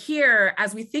 But here,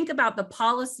 as we think about the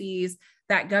policies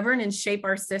that govern and shape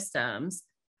our systems,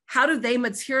 how do they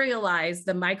materialize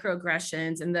the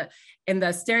microaggressions and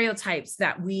the stereotypes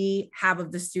that we have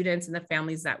of the students and the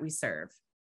families that we serve?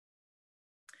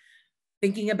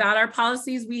 Thinking about our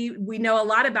policies, we know a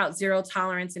lot about zero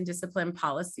tolerance and discipline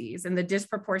policies and the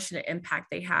disproportionate impact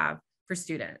they have for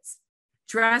students.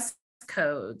 Dress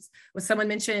codes, when someone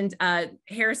mentioned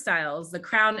hairstyles, the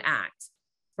Crown Act,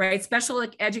 right? Special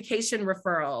education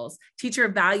referrals, teacher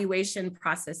evaluation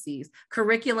processes,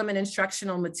 curriculum and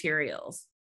instructional materials.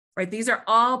 Right, these are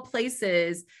all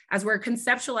places as we're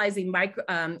conceptualizing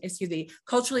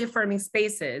culturally affirming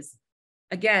spaces,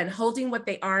 again, holding what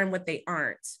they are and what they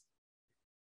aren't.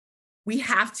 We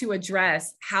have to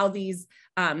address how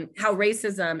how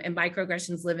racism and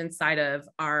microaggressions live inside of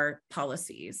our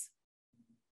policies.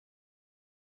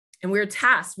 And we're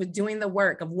tasked with doing the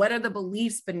work of what are the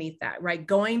beliefs beneath that, right?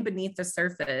 Going beneath the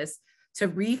surface to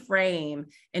reframe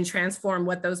and transform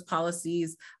what those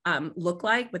policies look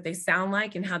like, what they sound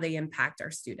like, and how they impact our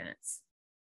students.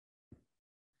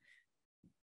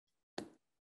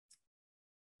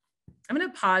 I'm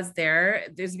gonna pause there.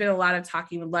 There's been a lot of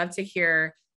talking. Would love to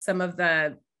hear some of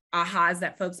the ahas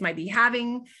that folks might be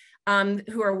having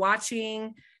who are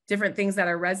watching, different things that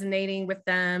are resonating with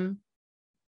them.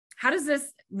 How does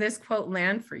this quote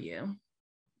land for you?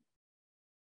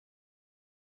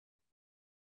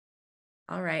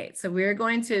 All right, so we're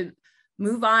going to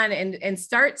move on and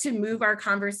start to move our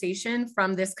conversation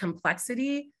from this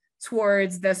complexity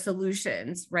towards the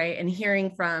solutions, right? And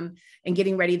hearing from and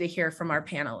getting ready to hear from our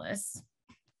panelists.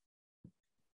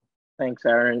 Thanks,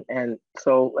 Erin. And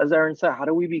so as Erin said, how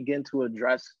do we begin to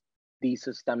address these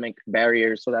systemic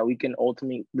barriers so that we can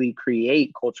ultimately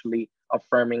create culturally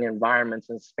affirming environments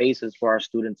and spaces for our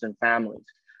students and families?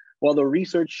 Well, the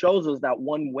research shows us that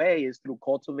one way is through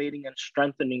cultivating and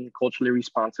strengthening culturally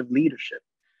responsive leadership.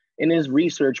 In his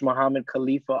research, Mohammed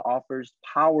Khalifa offers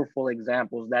powerful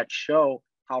examples that show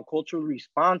how cultural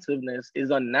responsiveness is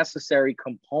a necessary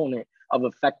component of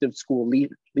effective school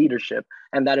leadership,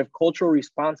 and that if cultural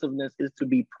responsiveness is to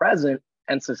be present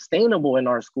and sustainable in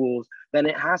our schools, then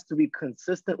it has to be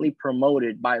consistently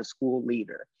promoted by a school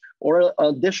leader or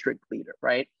a district leader,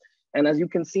 right? And as you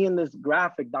can see in this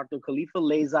graphic, Dr. Khalifa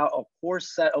lays out a core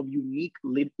set of unique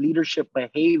leadership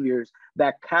behaviors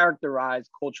that characterize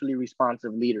culturally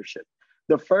responsive leadership.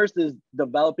 The first is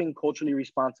developing culturally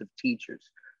responsive teachers.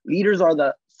 Leaders are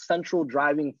the central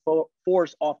driving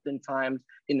force oftentimes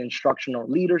in instructional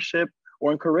leadership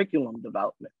or in curriculum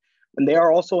development. And they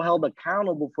are also held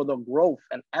accountable for the growth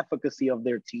and efficacy of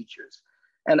their teachers.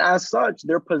 And as such,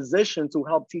 they're positioned to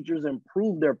help teachers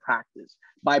improve their practice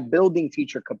by building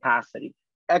teacher capacity,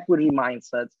 equity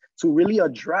mindsets, to really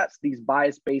address these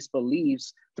bias-based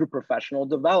beliefs through professional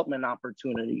development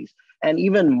opportunities, and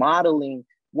even modeling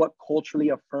what culturally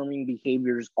affirming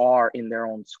behaviors are in their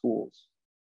own schools.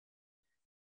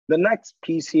 The next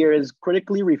piece here is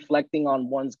critically reflecting on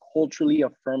one's culturally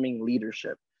affirming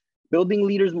leadership. Building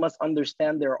leaders must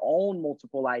understand their own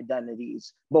multiple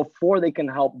identities before they can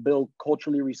help build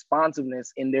culturally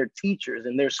responsiveness in their teachers,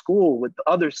 in their school, with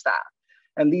other staff.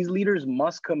 And these leaders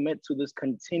must commit to this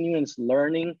continuous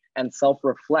learning and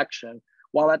self-reflection,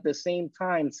 while at the same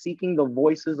time seeking the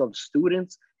voices of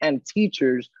students and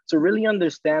teachers to really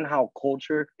understand how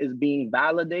culture is being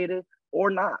validated or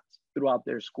not throughout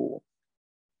their school.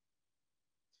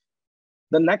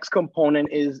 The next component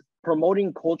is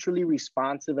promoting culturally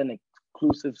responsive and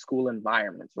inclusive school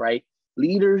environments, right?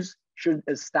 Leaders should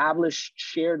establish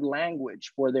shared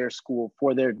language for their school,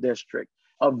 for their district,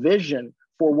 a vision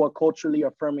for what culturally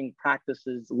affirming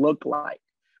practices look like,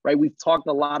 right? We've talked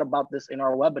a lot about this in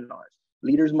our webinars.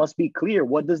 Leaders must be clear.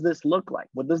 What does this look like?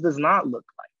 What does this not look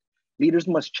like? Leaders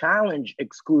must challenge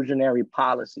exclusionary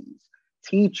policies,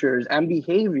 teachers, and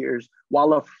behaviors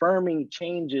while affirming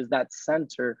changes that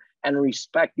center and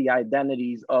respect the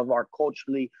identities of our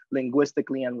culturally,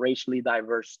 linguistically, and racially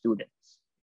diverse students.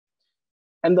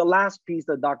 And the last piece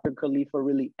that Dr. Khalifa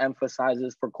really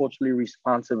emphasizes for culturally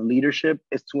responsive leadership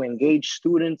is to engage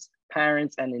students,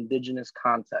 parents, and indigenous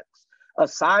contexts.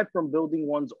 Aside from building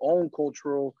one's own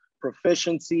cultural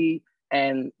proficiency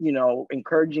and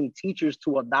encouraging teachers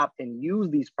to adopt and use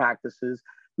these practices,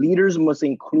 leaders must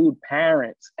include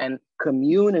parents and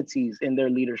communities in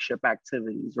their leadership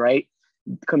activities, right?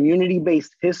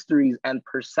 Community-based histories and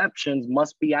perceptions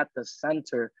must be at the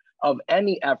center of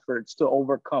any efforts to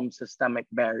overcome systemic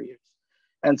barriers.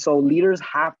 And so leaders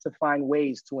have to find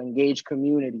ways to engage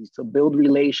communities, to build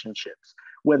relationships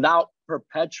without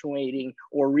perpetuating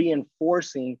or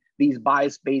reinforcing these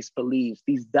bias-based beliefs,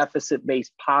 these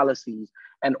deficit-based policies,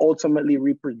 and ultimately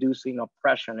reproducing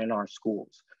oppression in our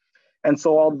schools. And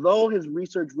so although his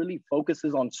research really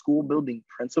focuses on school building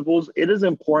principles, it is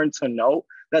important to note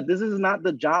that this is not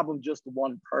the job of just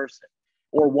one person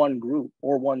or one group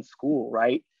or one school,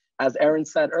 right? As Erin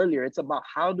said earlier, it's about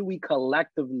how do we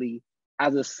collectively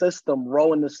as a system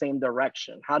row in the same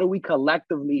direction? How do we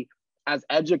collectively as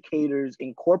educators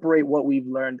incorporate what we've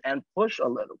learned and push a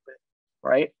little bit,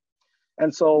 right?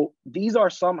 And so these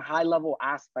are some high-level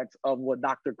aspects of what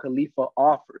Dr. Khalifa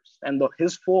offers. And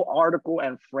his full article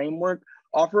and framework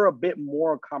offer a bit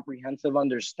more comprehensive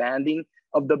understanding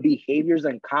of the behaviors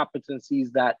and competencies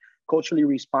that culturally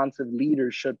responsive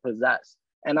leaders should possess.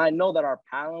 And I know that our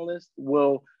panelists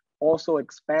will also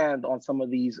expand on some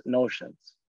of these notions.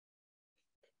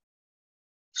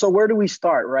 So where do we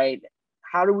start, right?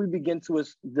 How do we begin to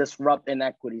disrupt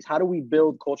inequities? How do we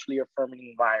build culturally affirming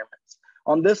environments?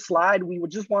 On this slide, we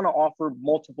would just want to offer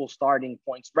multiple starting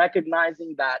points,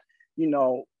 recognizing that,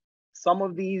 some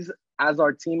of these, as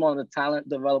our team on the talent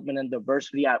development and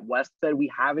diversity at Wested,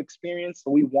 we have experience.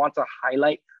 So we want to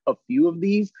highlight a few of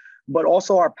these, but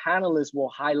also our panelists will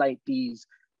highlight these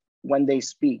when they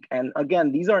speak. And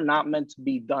again, these are not meant to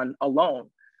be done alone,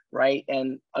 right?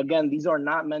 And again, these are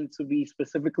not meant to be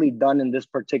specifically done in this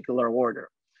particular order.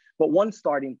 But one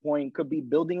starting point could be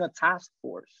building a task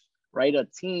force, right? A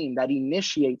team that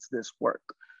initiates this work,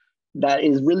 that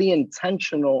is really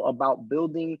intentional about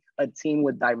building a team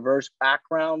with diverse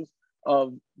backgrounds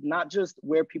of not just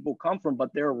where people come from,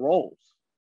 but their roles.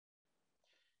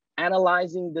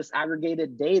 Analyzing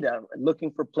disaggregated data, looking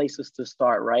for places to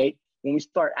start, right? When we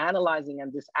start analyzing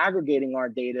and disaggregating our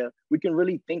data, we can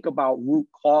really think about root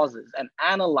causes and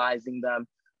analyzing them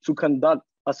to conduct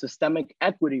a systemic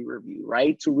equity review,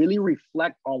 right? To really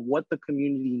reflect on what the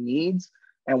community needs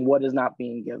and what is not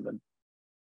being given.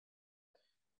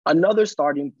 Another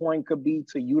starting point could be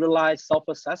to utilize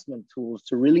self-assessment tools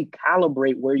to really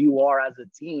calibrate where you are as a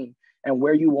team and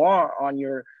where you are on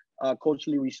your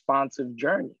culturally responsive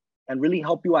journey, and really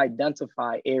help you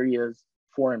identify areas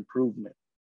for improvement.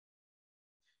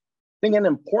 I think an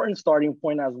important starting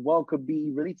point as well could be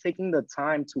really taking the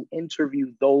time to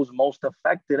interview those most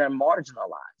affected and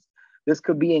marginalized. This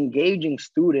could be engaging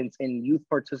students in youth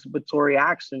participatory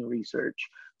action research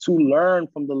to learn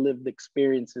from the lived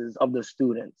experiences of the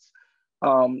students.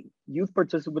 Youth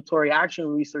participatory action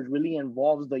research really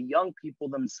involves the young people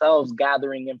themselves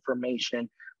gathering information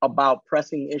about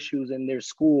pressing issues in their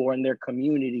school or in their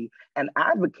community and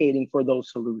advocating for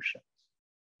those solutions.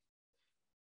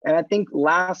 And I think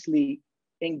lastly,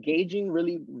 engaging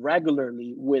really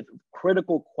regularly with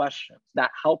critical questions that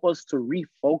help us to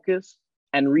refocus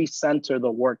and recenter the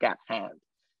work at hand.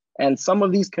 And some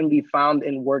of these can be found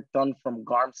in work done from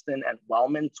Garmston and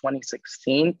Wellman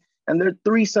 2016. And there are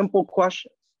three simple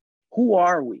questions. Who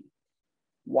are we?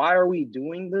 Why are we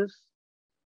doing this?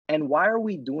 And why are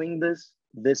we doing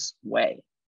this way?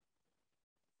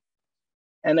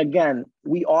 And again,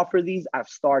 we offer these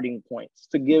as starting points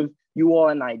to give you all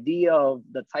an idea of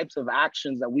the types of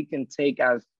actions that we can take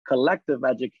as collective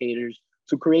educators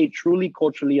to create truly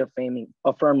culturally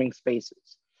affirming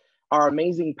spaces. Our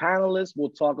amazing panelists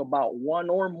will talk about one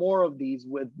or more of these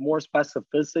with more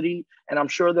specificity, and I'm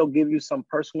sure they'll give you some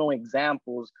personal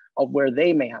examples of where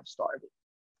they may have started.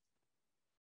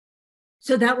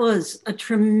 So that was a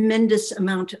tremendous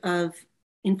amount of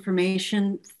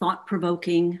information,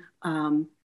 thought-provoking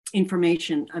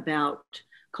information about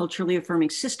culturally affirming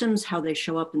systems, how they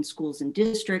show up in schools and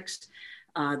districts,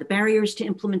 the barriers to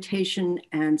implementation,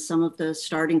 and some of the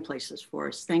starting places for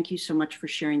us. Thank you so much for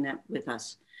sharing that with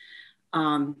us.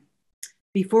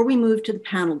 Before we move to the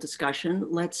panel discussion,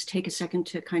 let's take a second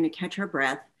to kind of catch our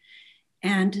breath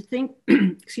and to think,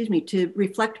 excuse me, to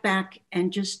reflect back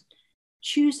and just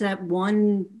choose that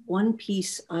one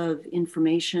piece of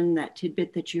information, that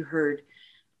tidbit that you heard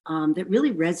that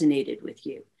really resonated with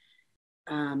you.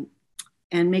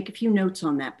 And make a few notes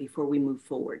on that before we move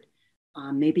forward.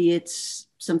 Maybe it's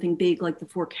something big like the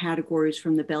 4 categories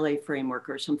from the Belay framework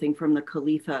or something from the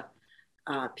Khalifa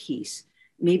piece.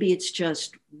 Maybe it's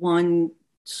just one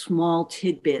small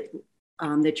tidbit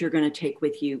that you're going to take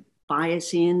with you,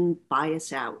 bias in,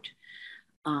 bias out.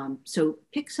 So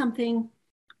pick something,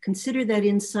 consider that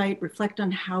insight, reflect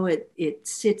on how it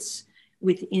sits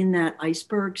within that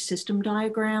iceberg system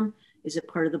diagram. Is it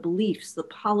part of the beliefs, the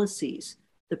policies,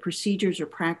 the procedures or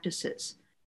practices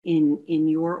in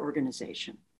your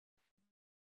organization?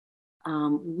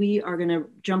 We are going to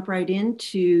jump right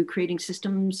into creating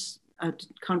systems, a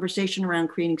conversation around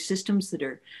creating systems that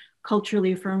are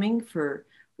culturally affirming for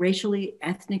racially,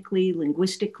 ethnically,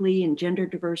 linguistically, and gender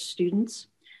diverse students.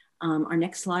 Our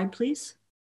next slide, please.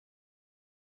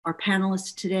 Our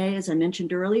panelists today, as I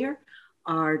mentioned earlier,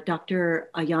 are Dr.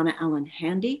 Ayana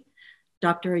Allen-Handy,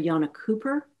 Dr. Ayana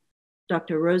Cooper,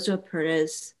 Dr. Rosa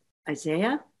Perez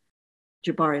Isaiah,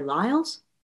 Jabari Lyles,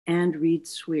 and Reed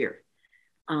Sweer.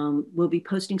 We'll be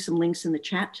posting some links in the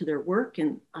chat to their work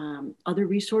and other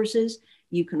resources.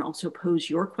 You can also pose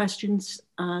your questions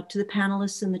to the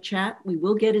panelists in the chat. We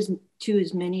will get to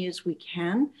as many as we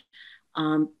can,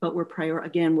 but we're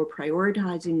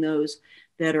prioritizing those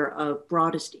that are of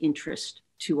broadest interest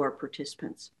to our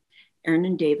participants. Erin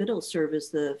and David will serve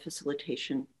as the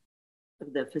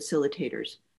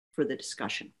facilitators for the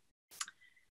discussion.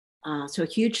 So a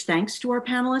huge thanks to our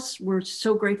panelists. We're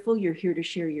so grateful you're here to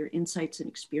share your insights and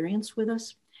experience with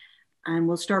us. And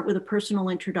we'll start with a personal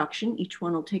introduction. Each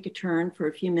one will take a turn for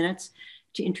a few minutes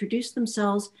to introduce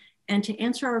themselves and to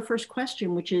answer our first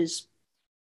question, which is,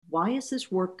 why is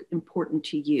this work important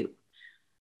to you?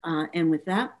 And with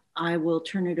that, I will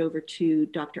turn it over to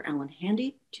Dr.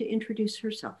 Allen-Handy to introduce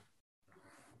herself.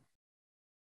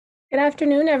 Good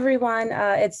afternoon, everyone.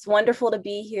 It's wonderful to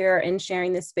be here and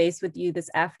sharing this space with you this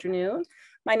afternoon.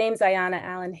 My name is Ayana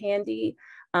Allen-Handy.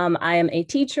 I am a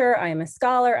teacher, I am a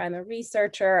scholar, I'm a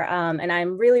researcher, and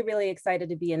I'm really, really excited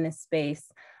to be in this space.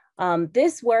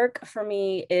 This work for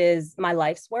me is my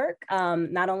life's work,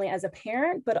 not only as a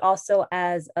parent, but also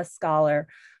as a scholar.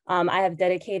 I have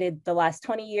dedicated the last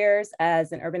 20 years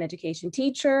as an urban education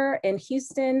teacher in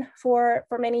Houston for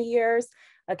many years,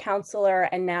 a counselor,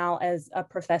 and now as a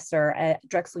professor at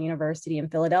Drexel University in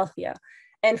Philadelphia.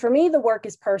 And for me, the work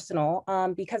is personal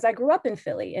because I grew up in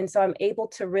Philly. And so I'm able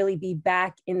to really be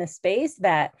back in the space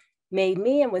that made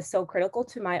me and was so critical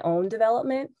to my own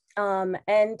development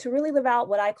and to really live out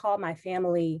what I call my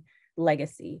family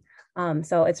legacy.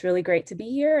 So it's really great to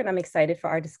be here and I'm excited for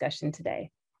our discussion today.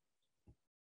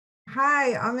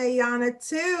 Hi, I'm Ayana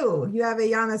too. You have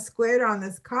Ayana squared on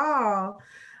this call.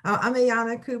 I'm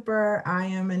Ayana Cooper. I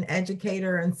am an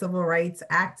educator and civil rights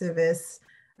activist,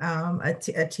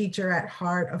 a teacher at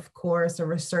heart, of course, a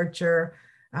researcher.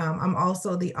 I'm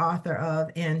also the author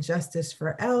of And Justice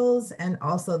for Els and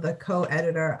also the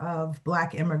co-editor of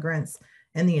Black Immigrants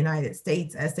in the United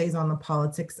States, Essays on the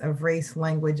Politics of Race,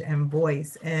 Language, and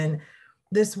Voice. And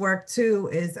this work too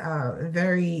is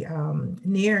very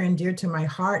near and dear to my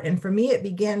heart. And for me, it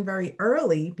began very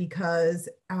early because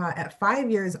at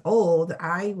 5 years old,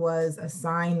 I was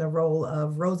assigned the role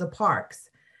of Rosa Parks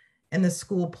in the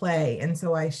school play. And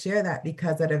so I share that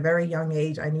because at a very young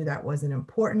age, I knew that was an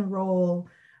important role.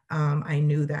 I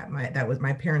knew that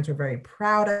my parents were very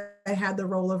proud I had the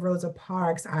role of Rosa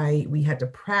Parks. We had to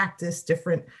practice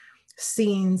different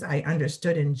scenes. I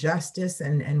understood injustice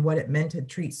and what it meant to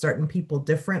treat certain people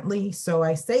differently. So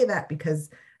I say that because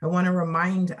I want to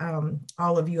remind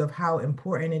all of you of how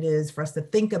important it is for us to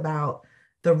think about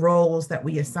the roles that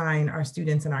we assign our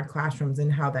students in our classrooms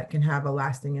and how that can have a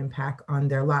lasting impact on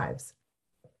their lives.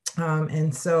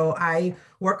 And so I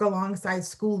work alongside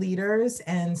school leaders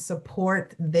and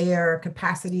support their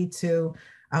capacity to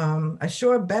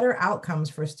assure better outcomes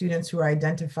for students who are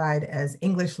identified as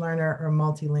English learner or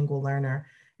multilingual learner.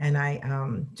 And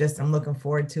I'm looking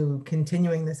forward to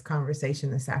continuing this conversation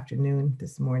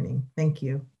this morning. Thank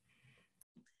you.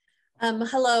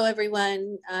 Hello,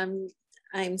 everyone.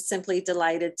 I'm simply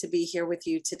delighted to be here with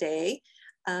you today.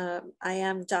 I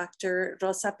am Dr.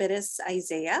 Rosa Perez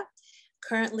Isaiah,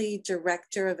 currently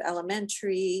Director of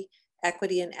Elementary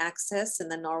Equity and Access in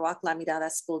the Norwalk La Mirada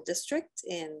School District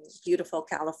in beautiful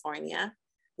California,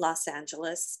 Los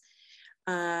Angeles.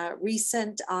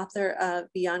 Recent author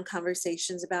of Beyond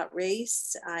Conversations About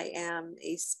Race. I am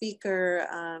a speaker,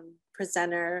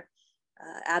 presenter,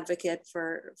 advocate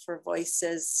for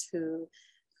voices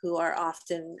who are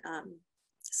often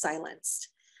silenced.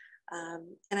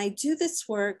 And I do this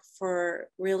work for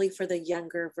the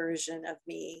younger version of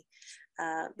me,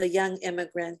 the young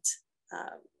immigrant,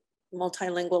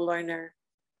 multilingual learner,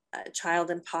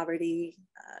 child in poverty,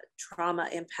 trauma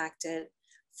impacted,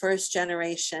 first gen,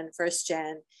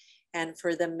 and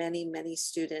for the many, many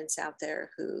students out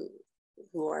there who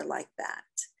are like that.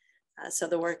 So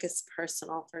the work is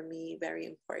personal for me, very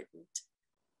important.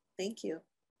 Thank you.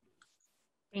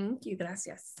 Thank you,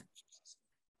 gracias.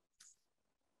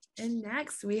 And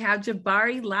next we have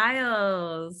Jabari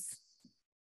Lyles.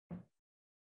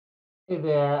 Hey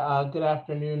there, good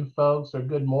afternoon, folks, or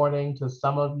good morning to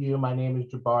some of you. My name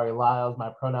is Jabari Lyles.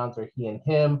 My pronouns are he and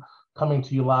him, coming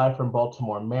to you live from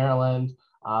Baltimore, Maryland.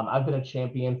 I've been a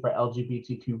champion for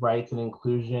LGBTQ rights and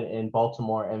inclusion in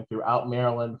Baltimore and throughout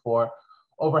Maryland for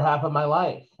over half of my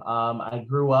life. I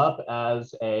grew up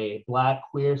as a Black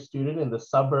queer student in the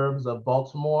suburbs of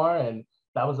Baltimore, and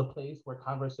that was a place where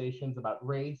conversations about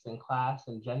race and class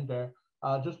and gender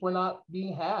just were not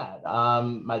being had.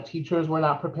 My teachers were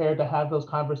not prepared to have those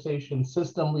conversations.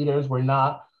 System leaders were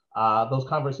not. Those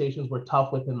conversations were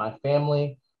tough within my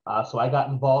family. So I got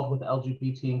involved with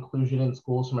LGBT inclusion in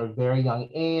schools from a very young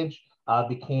age,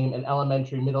 became an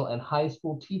elementary, middle, and high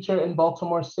school teacher in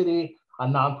Baltimore City, a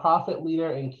nonprofit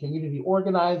leader and community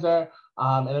organizer,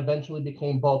 and eventually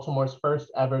became Baltimore's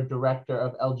first ever director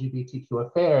of LGBTQ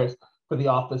affairs for the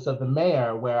office of the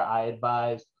mayor, where I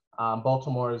advised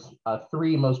Baltimore's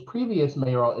 3 most previous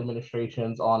mayoral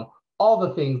administrations on all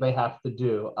the things they have to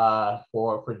do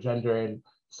for gender and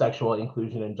sexual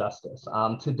inclusion and justice.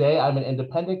 Today, I'm an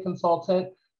independent consultant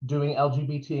doing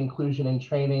LGBT inclusion and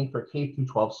training for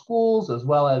K-12 schools, as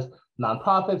well as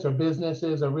nonprofits or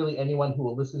businesses, or really anyone who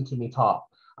will listen to me talk.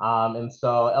 And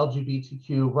so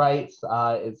LGBTQ rights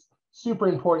is super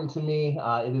important to me.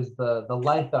 It is the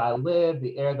life that I live,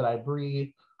 the air that I breathe,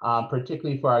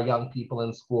 particularly for our young people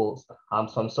in schools.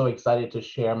 So I'm so excited to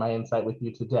share my insight with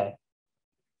you today.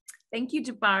 Thank you,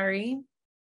 Jabari.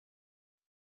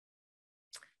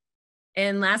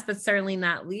 And last but certainly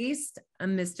not least,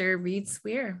 Mr. Reed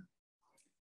Swear.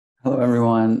 Hello,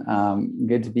 everyone.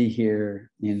 Good to be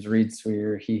here. My name is Reed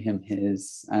Swear, he, him,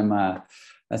 his. I'm a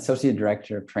Associate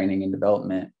Director of Training and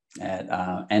Development at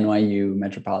NYU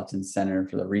Metropolitan Center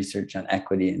for the Research on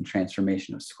Equity and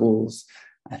Transformation of Schools.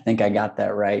 I think I got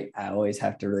that right. I always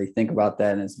have to really think about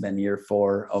that, and it's been year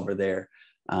 4 over there.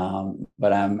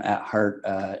 But I'm at heart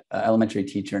an elementary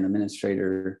teacher and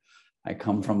administrator. I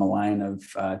come from a line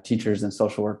of teachers and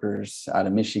social workers out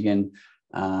of Michigan,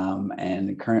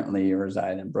 and currently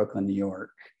reside in Brooklyn, New York.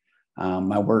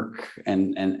 My work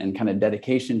and kind of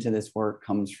dedication to this work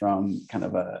comes from kind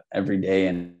of a everyday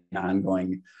and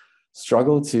ongoing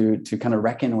struggle to kind of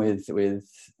reckon with the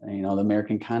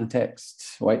American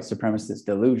context, white supremacist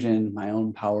delusion, my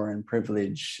own power and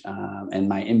privilege, and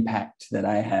my impact that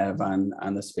I have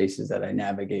on the spaces that I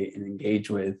navigate and engage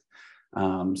with.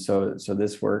 So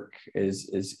this work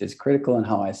is critical in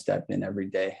how I step in every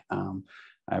day.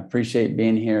 I appreciate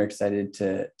being here, excited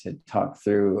to talk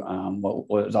through what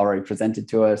was already presented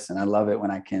to us. And I love it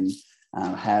when I can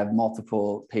have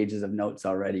multiple pages of notes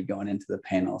already going into the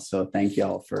panel. So thank you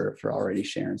all for already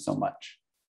sharing so much.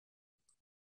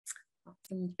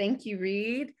 Awesome. Thank you,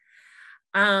 Reed.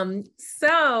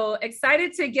 So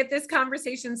excited to get this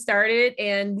conversation started,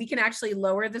 and we can actually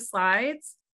lower the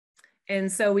slides. And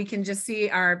so we can just see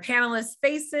our panelists'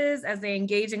 faces as they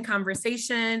engage in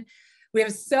conversation. We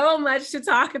have so much to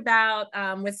talk about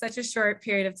with such a short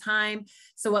period of time.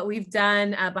 So what we've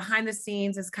done behind the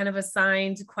scenes is kind of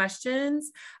assigned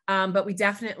questions, but we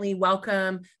definitely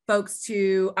welcome folks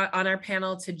to on our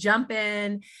panel to jump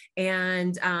in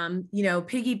and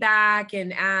piggyback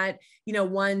and add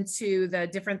one to the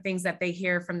different things that they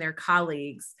hear from their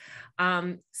colleagues.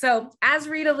 So as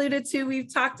Reed alluded to,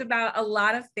 we've talked about a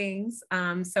lot of things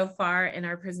so far in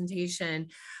our presentation,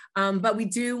 but we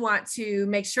do want to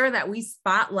make sure that we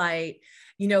spotlight,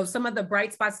 you know, some of the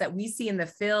bright spots that we see in the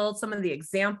field, some of the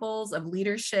examples of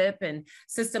leadership and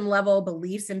system level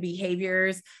beliefs and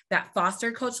behaviors that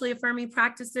foster culturally affirming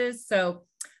practices. So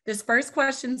this first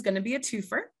question is going to be a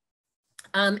twofer.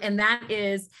 And that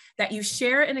is that you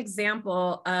share an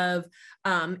example of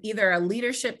either a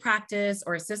leadership practice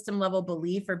or a system level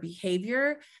belief or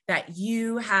behavior that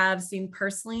you have seen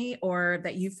personally or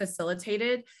that you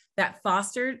facilitated that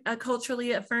fostered a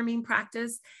culturally affirming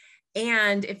practice.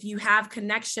 And if you have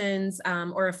connections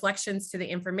or reflections to the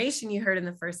information you heard in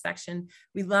the first section,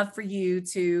 we'd love for you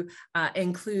to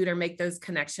include or make those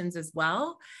connections as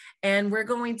well. And we're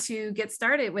going to get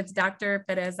started with Dr.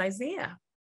 Perez-Isaiah.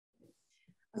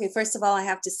 Okay, first of all, I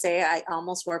have to say I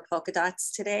almost wore polka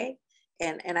dots today.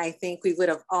 And I think we would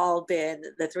have all been,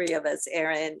 the three of us,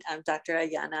 Erin, Dr.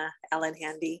 Ayana, Alan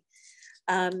Handy.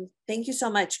 Thank you so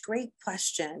much. Great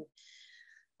question.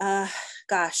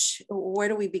 Gosh, where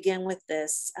do we begin with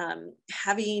this?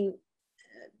 Having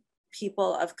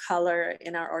people of color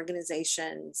in our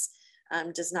organizations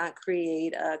does not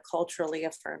create a culturally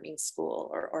affirming school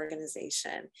or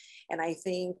organization. And I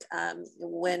think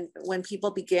when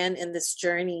people begin in this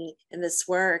journey, in this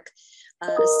work,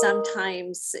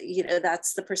 sometimes, you know,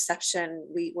 that's the perception.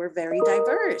 We're very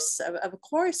diverse. Of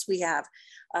course, we have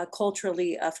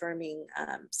culturally affirming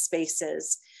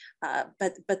spaces,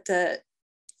 but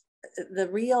the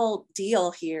real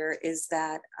deal here is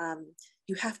that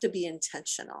you have to be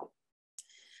intentional.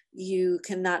 You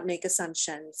cannot make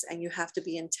assumptions, and you have to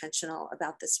be intentional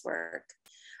about this work.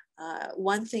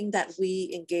 One thing that we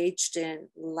engaged in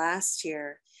last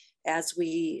year as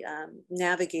we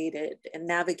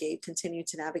continue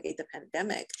to navigate the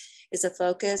pandemic is a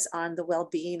focus on the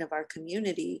well-being of our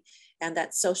community and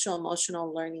that social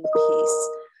emotional learning piece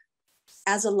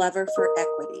as a lever for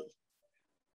equity.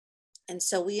 And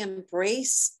so we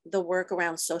embrace the work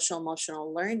around social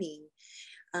emotional learning,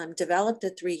 developed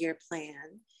a 3-year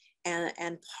plan.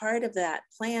 And part of that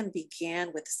plan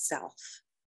began with self.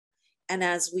 And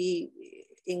as we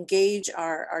engage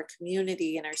our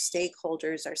community and our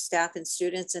stakeholders, our staff and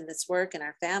students in this work and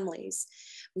our families,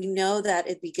 we know that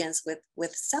it begins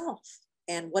with self.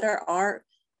 And what are our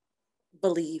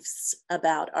beliefs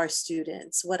about our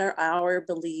students? What are our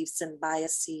beliefs and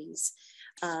biases?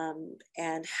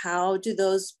 And how do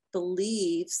those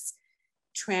beliefs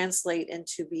translate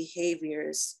into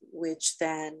behaviors which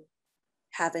then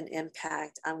have an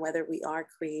impact on whether we are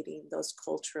creating those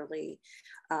culturally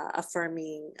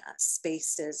affirming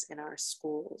spaces in our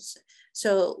schools.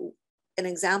 So an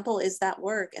example is that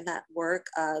work, and that work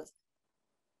of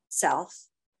self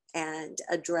and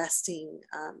addressing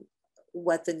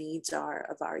what the needs are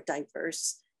of our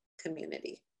diverse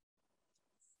community.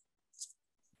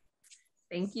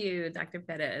 Thank you, Dr.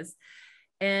 Perez.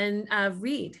 And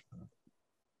Reed.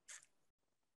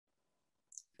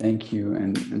 Thank you,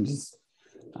 and just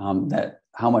that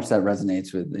how much that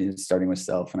resonates with starting with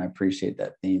self, and I appreciate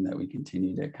that theme that we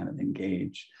continue to kind of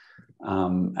engage.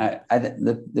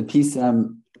 The piece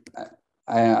that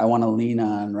I want to lean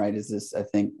on, right, is this. I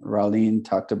think Raulene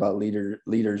talked about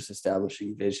leaders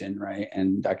establishing vision, right,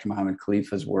 and Dr. Muhammad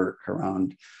Khalifa's work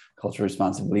around culturally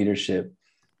responsive leadership.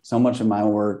 So much of my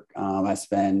work, I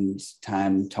spend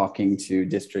time talking to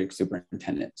district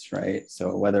superintendents, right?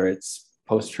 So whether it's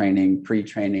post-training,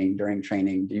 pre-training, during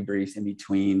training, debriefs in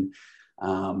between,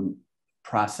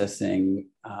 processing,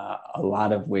 a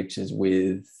lot of which is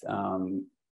with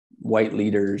white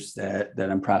leaders that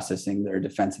I'm processing their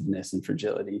defensiveness and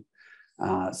fragility.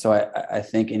 So I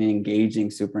think in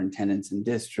engaging superintendents and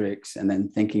districts, and then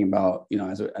thinking about, you know,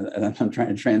 as I'm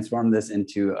trying to transform this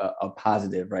into a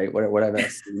positive, right? What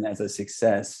I've seen as a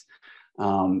success,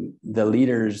 the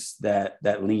leaders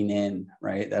that lean in,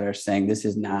 right, that are saying this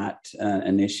is not an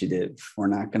initiative. We're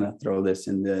not going to throw this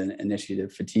in the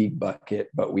initiative fatigue bucket,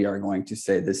 but we are going to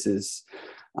say this is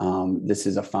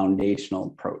a foundational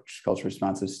approach. Culturally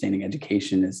responsive sustaining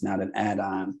education is not an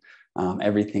add-on.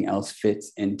 Everything else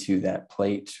fits into that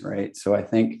plate, right? So I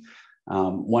think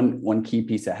one key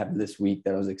piece that happened this week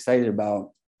that I was excited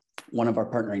about, one of our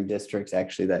partnering districts,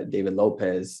 actually, that David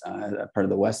Lopez, part of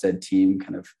the West Ed team,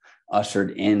 kind of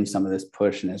ushered in some of this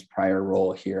push in his prior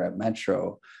role here at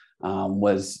Metro,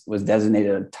 was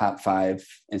designated a top 5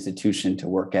 institution to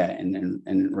work at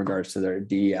in regards to their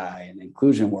DEI and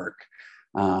inclusion work.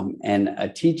 And a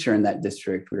teacher in that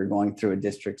district, we were going through a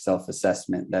district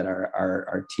self-assessment that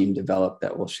our team developed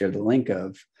that we'll share the link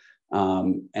of.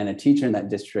 And a teacher in that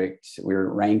district, we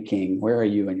were ranking, where are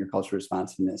you in your cultural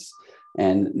responsiveness?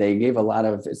 And they gave a lot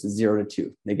of, it's a 0 to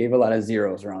 2. They gave a lot of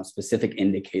zeros around specific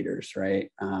indicators,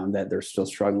 right? That they're still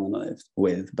struggling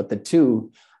with. But the 2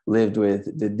 lived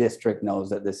with, the district knows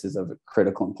that this is of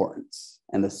critical importance,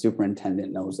 and the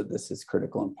superintendent knows that this is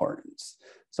critical importance.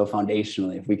 So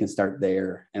foundationally, if we can start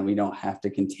there and we don't have to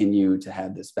continue to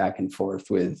have this back and forth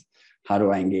with, how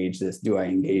do I engage this? Do I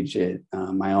engage it?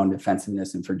 My own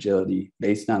defensiveness and fragility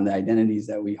based on the identities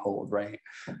that we hold, right?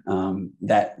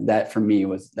 That for me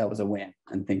was a win.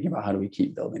 And thinking about how do we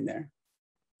keep building there.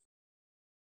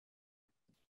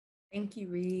 Thank you,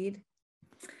 Reed.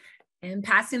 And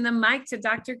passing the mic to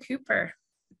Dr. Cooper.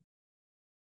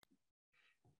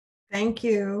 Thank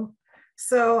you.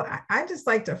 So I just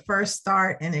like to first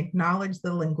start and acknowledge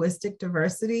the linguistic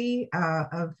diversity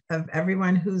of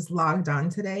everyone who's logged on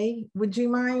today. Would you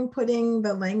mind putting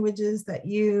the languages that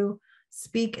you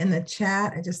speak in the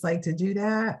chat? I just like to do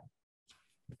that.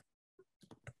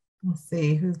 Let's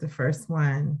see, who's the first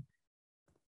one?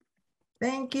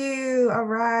 Thank you. All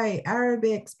right,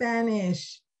 Arabic,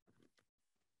 Spanish,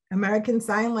 American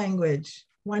Sign Language,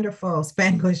 wonderful,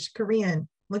 Spanglish, Korean.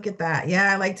 Look at that.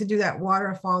 Yeah, I like to do that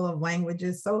waterfall of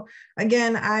languages. So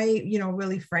again, I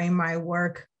really frame my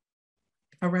work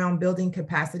around building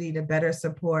capacity to better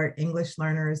support English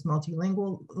learners,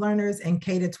 multilingual learners, and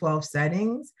K-12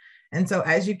 settings. And so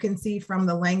as you can see from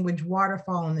the language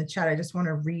waterfall in the chat, I just want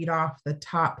to read off the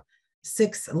top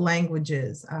 6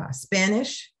 languages.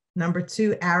 Spanish, number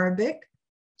 2, Arabic,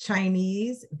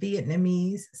 Chinese,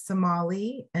 Vietnamese,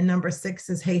 Somali, and number 6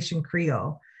 is Haitian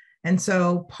Creole. And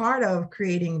so part of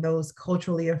creating those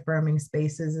culturally affirming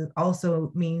spaces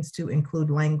also means to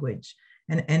include language.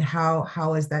 And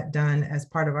how is that done as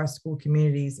part of our school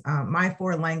communities? My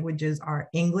 4 languages are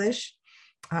English,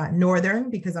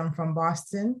 Northern, because I'm from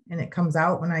Boston and it comes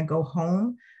out when I go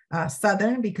home,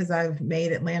 Southern, because I've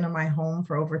made Atlanta my home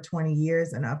for over 20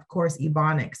 years, and of course,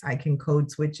 Ebonics, I can code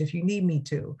switch if you need me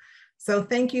to. So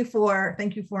thank you for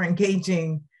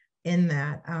engaging in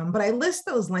that. But I list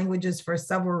those languages for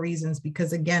several reasons,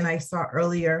 because again, I saw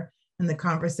earlier in the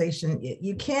conversation,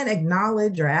 you can't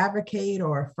acknowledge or advocate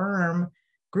or affirm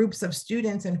groups of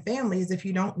students and families if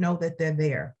you don't know that they're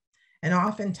there. And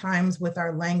oftentimes with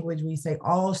our language, we say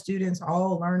all students,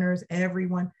 all learners,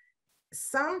 everyone.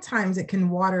 Sometimes it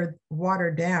can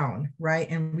water down, right?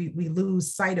 And we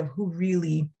lose sight of who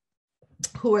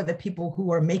are the people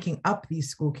who are making up these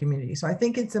school communities. So I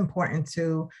think it's important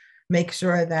to make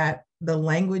sure that the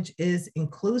language is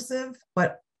inclusive,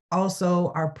 but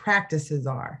also our practices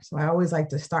are. So I always like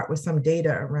to start with some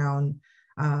data around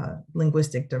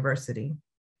linguistic diversity.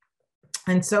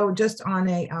 And so just on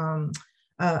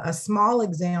a small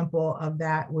example of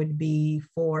that would be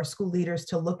for school leaders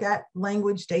to look at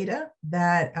language data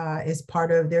that is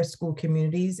part of their school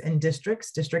communities and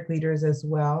district leaders as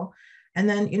well. And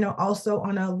then, also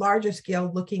on a larger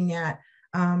scale, looking at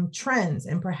trends,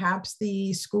 and perhaps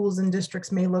the schools and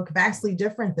districts may look vastly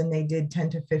different than they did 10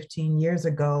 to 15 years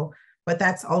ago, but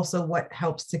that's also what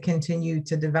helps to continue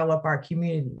to develop our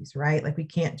communities, right? Like we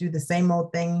can't do the same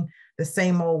old thing the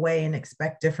same old way and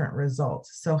expect different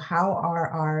results. So how are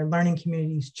our learning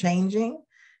communities changing,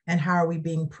 and how are we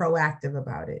being proactive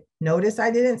about it? Notice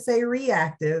I didn't say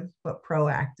reactive, but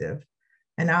proactive.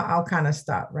 And I'll kind of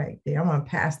stop right there. I'm gonna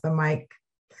pass the mic.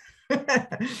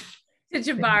 To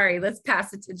Jabari, let's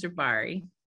pass it to Jabari.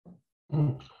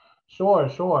 Sure.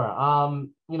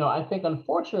 I think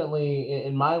unfortunately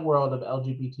in my world of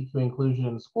LGBTQ inclusion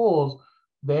in schools,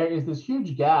 there is this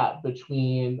huge gap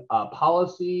between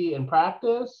policy and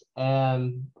practice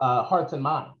and hearts and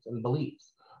minds and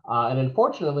beliefs. And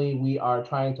unfortunately, we are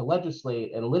trying to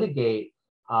legislate and litigate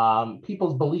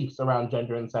people's beliefs around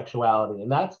gender and sexuality.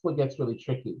 And that's what gets really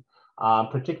tricky,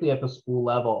 particularly at the school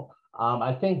level.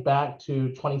 I think back to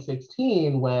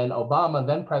 2016 when Obama,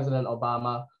 then President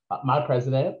Obama, my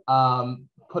president,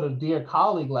 put a Dear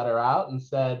Colleague letter out and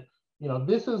said,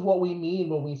 this is what we mean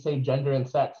when we say gender and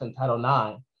sex in Title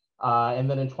IX. And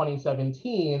then in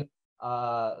 2017,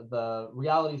 the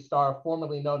reality star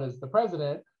formerly known as the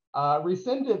president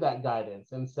rescinded that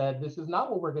guidance and said, this is not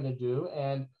what we're going to do.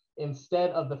 And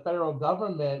instead of the federal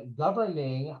government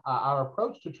governing our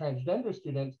approach to transgender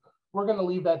students, we're going to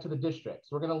leave that to the districts.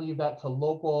 We're going to leave that to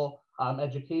local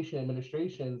education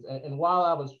administrations. And while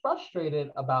I was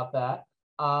frustrated about that,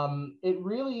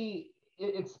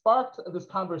 it sparked this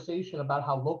conversation about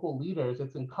how local leaders,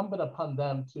 it's incumbent upon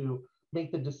them to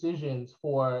make the decisions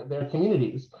for their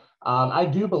communities. I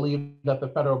do believe that the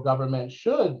federal government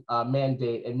should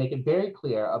mandate and make it very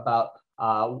clear about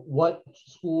what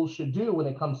schools should do when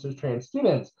it comes to trans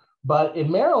students. But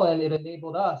in Maryland, it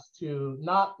enabled us to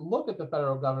not look at the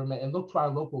federal government and look to our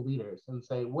local leaders and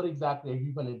say, what exactly are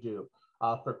you going to do?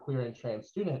 for queer and trans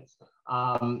students.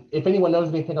 If anyone knows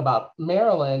anything about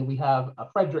Maryland, we have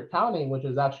Frederick County, which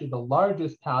is actually the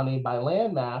largest county by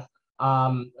landmass,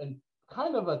 and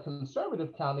kind of a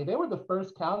conservative county. They were the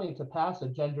first county to pass a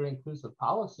gender inclusive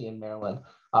policy in Maryland,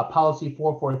 policy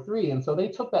 443. And so they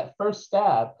took that first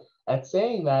stab at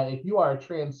saying that if you are a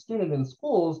trans student in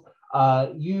schools,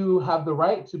 you have the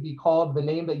right to be called the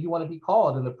name that you want to be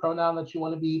called and the pronoun that you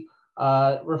want to be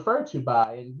referred to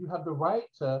by. And you have the right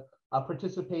to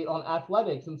participate on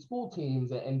athletics and school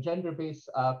teams and gender-based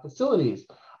facilities.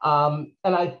 And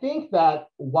I think that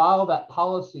while that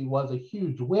policy was a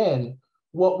huge win,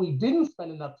 what we didn't spend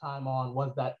enough time on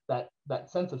was that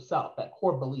sense of self, that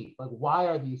core belief. Like, why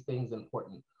are these things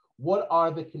important? What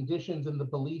are the conditions and the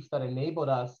beliefs that enabled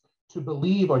us to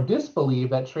believe or disbelieve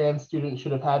that trans students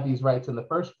should have had these rights in the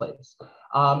first place?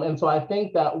 And so I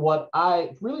think that what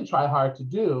I really try hard to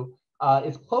do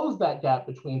is close that gap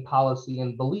between policy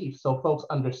and belief, so folks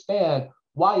understand,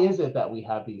 why is it that we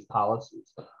have these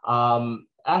policies?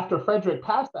 After Frederick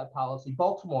passed that policy,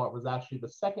 Baltimore was actually the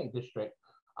second district,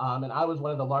 and I was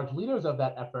one of the large leaders of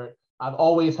that effort. I've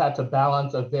always had to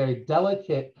balance a very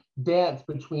delicate dance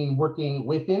between working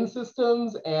within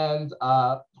systems and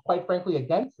quite frankly,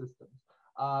 against systems.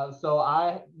 So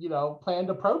I,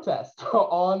 planned a protest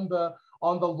on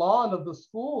the lawn of the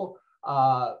school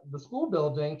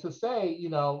building to say,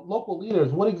 local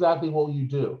leaders, what exactly will you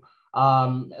do?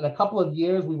 In a couple of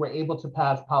years, we were able to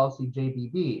pass policy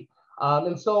JBB.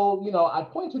 And so, I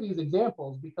point to these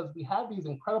examples because we have these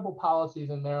incredible policies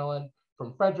in Maryland,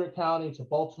 from Frederick County to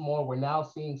Baltimore. We're now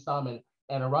seeing some in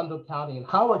Anne Arundel County and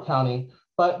Howard County,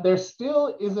 but there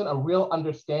still isn't a real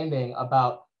understanding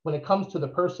about, when it comes to the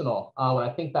personal, when I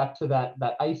think back to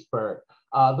that iceberg,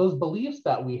 those beliefs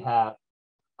that we have,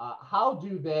 how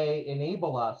do they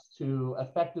enable us to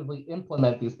effectively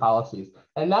implement these policies?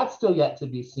 And that's still yet to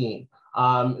be seen.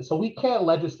 So we can't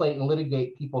legislate and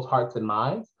litigate people's hearts and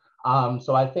minds.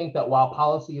 So I think that while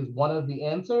policy is one of the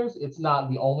answers, it's not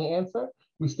the only answer.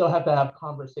 We still have to have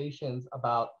conversations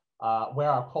about where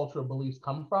our cultural beliefs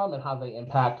come from and how they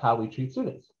impact how we treat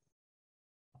students.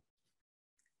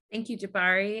 Thank you,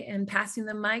 Jabari. And passing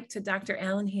the mic to Dr.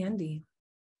 Alan Handy.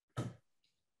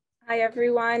 Hi,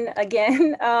 everyone.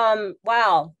 Again,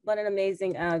 wow, what an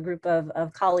amazing group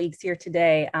of colleagues here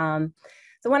today.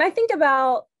 So when I think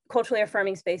about culturally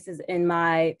affirming spaces in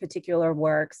my particular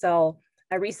work, so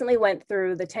I recently went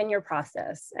through the tenure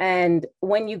process. And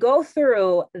when you go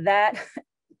through that,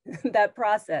 that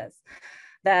process,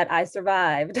 that I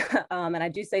survived, and I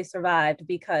do say survived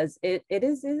because it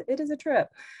is a trip.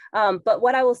 But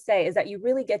what I will say is that you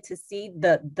really get to see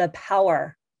the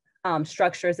power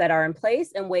structures that are in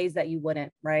place in ways that you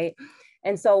wouldn't, right?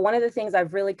 And so one of the things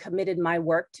I've really committed my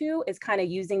work to is kind of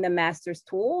using the master's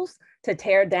tools to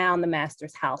tear down the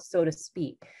master's house, so to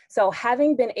speak. So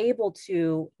having been able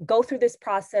to go through this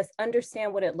process,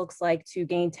 understand what it looks like to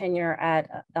gain tenure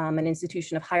at an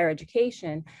institution of higher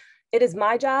education, it is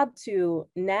my job to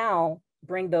now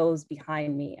bring those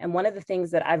behind me. And one of the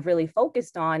things that I've really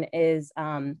focused on is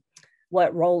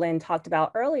what Roland talked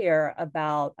about earlier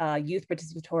about youth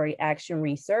participatory action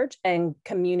research and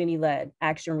community-led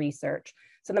action research.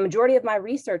 So the majority of my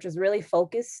research is really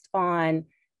focused on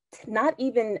not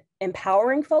even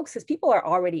empowering folks, because people are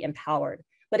already empowered,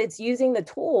 but it's using the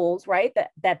tools, right,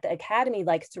 that the academy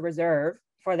likes to reserve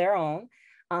for their own,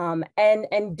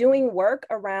 and doing work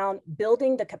around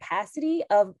building the capacity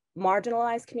of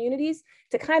marginalized communities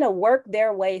to kind of work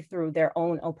their way through their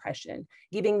own oppression,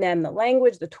 giving them the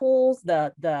language, the tools,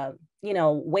 the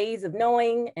ways of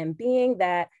knowing and being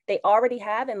that they already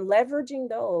have, and leveraging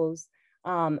those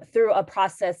through a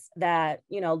process that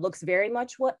looks very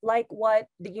much like what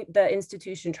the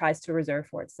institution tries to reserve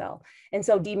for itself. And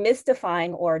so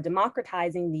demystifying or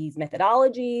democratizing these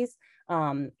methodologies,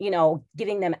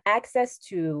 giving them access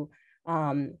to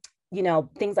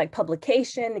things like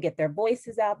publication to get their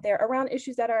voices out there around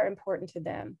issues that are important to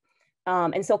them.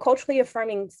 And so culturally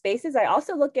affirming spaces, I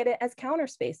also look at it as counter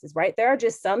spaces, right? There are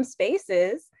just some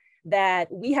spaces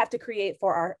that we have to create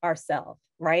for ourselves,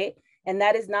 right? And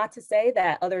that is not to say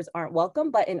that others aren't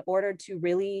welcome, but in order to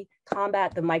really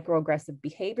combat the microaggressive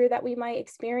behavior that we might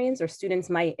experience or students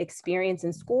might experience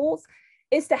in schools,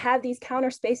 is to have these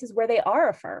counter spaces where they are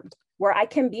affirmed, where I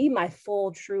can be my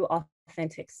full, true,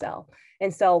 authentic self.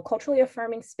 And so culturally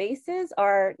affirming spaces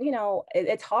are,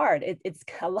 it's hard. It's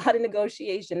a lot of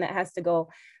negotiation that has to go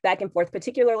back and forth,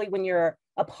 particularly when you're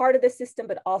a part of the system,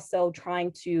 but also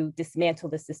trying to dismantle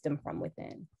the system from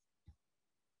within.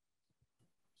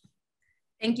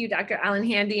 Thank you, Dr. Alan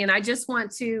Handy. And I just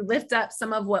want to lift up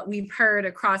some of what we've heard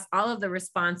across all of the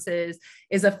responses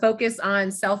is a focus on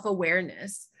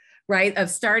self-awareness, right? Of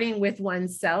starting with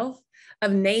oneself,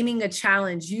 of naming a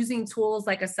challenge, using tools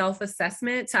like a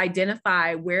self-assessment to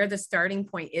identify where the starting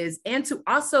point is, and to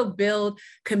also build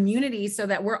community so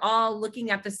that we're all looking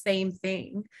at the same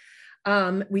thing.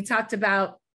 We talked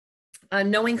about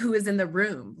knowing who is in the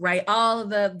room, right?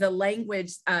 All of the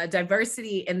language,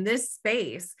 diversity in this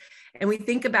space. And we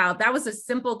think about, that was a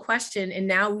simple question, and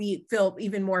now we feel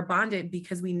even more bonded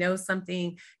because we know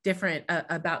something different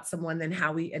about someone than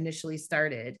how we initially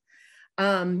started.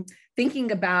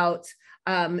 Thinking about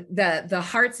the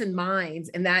hearts and minds,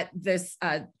 and that this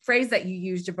phrase that you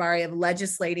used, Jabari, of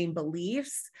legislating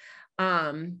beliefs,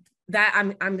 that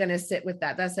I'm going to sit with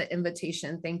that. That's an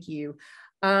invitation. Thank you.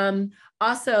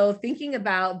 Also thinking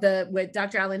about what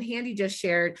Dr. Allen Handy just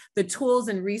shared, the tools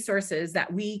and resources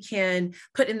that we can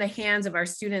put in the hands of our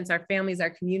students, our families, our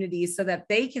communities, so that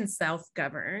they can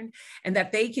self-govern and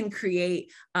that they can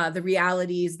create the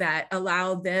realities that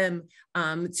allow them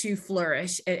to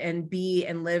flourish and be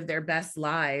and live their best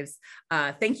lives.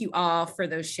 Thank you all for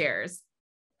those shares.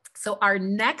 So our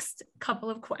next couple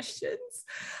of questions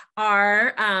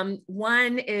are,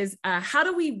 one is, how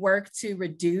do we work to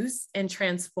reduce and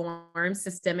transform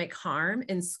systemic harm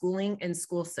in schooling and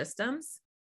school systems?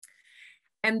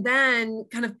 And then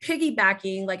kind of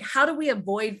piggybacking, like, how do we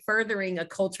avoid furthering a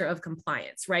culture of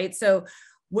compliance, right? So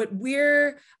what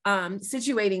we're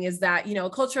situating is that, a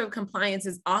culture of compliance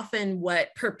is often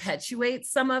what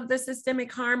perpetuates some of the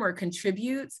systemic harm or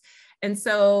contributes. And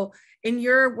so in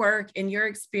your work, in your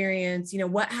experience,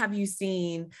 what have you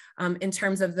seen in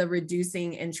terms of the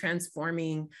reducing and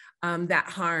transforming that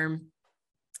harm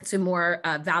to more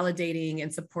validating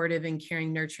and supportive and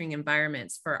caring, nurturing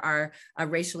environments for our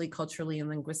racially, culturally, and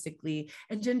linguistically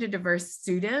and gender diverse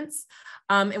students?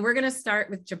 And we're gonna start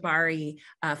with Jabari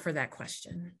for that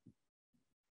question.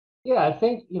 Yeah, I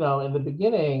think, in the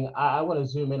beginning, I want to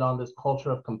zoom in on this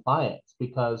culture of compliance,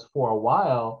 because for a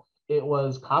while, it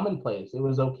was commonplace. It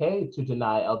was okay to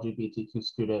deny LGBTQ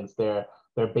students their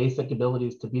basic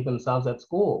abilities to be themselves at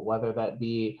school, whether that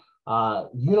be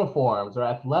uniforms or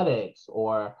athletics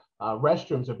or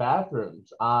restrooms or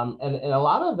bathrooms. And a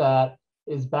lot of that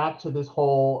is back to this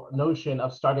whole notion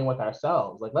of starting with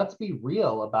ourselves. Like, let's be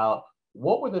real about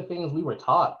what were the things we were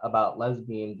taught about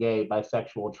lesbian, gay,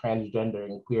 bisexual, transgender,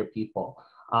 and queer people.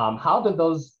 How did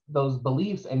those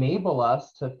beliefs enable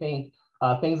us to think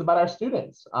things about our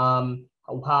students? How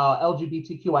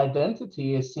LGBTQ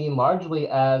identity is seen largely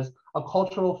as a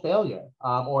cultural failure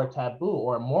or a taboo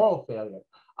or a moral failure,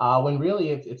 when really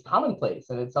it's commonplace,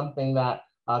 and it's something that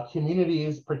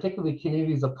communities, particularly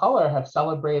communities of color, have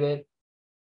celebrated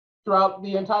throughout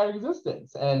the entire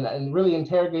existence, and really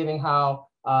interrogating how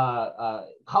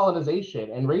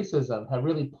colonization and racism have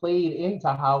really played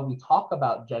into how we talk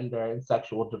about gender and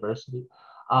sexual diversity.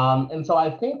 And so I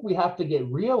think we have to get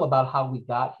real about how we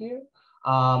got here,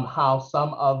 how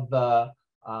some of the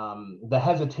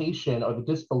hesitation or the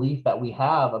disbelief that we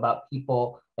have about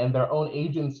people and their own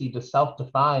agency to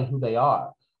self-define who they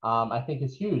are, I think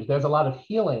is huge. There's a lot of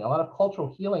healing, a lot of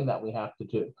cultural healing that we have to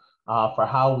do for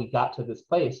how we got to this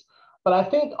place. But I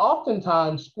think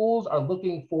oftentimes schools are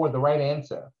looking for the right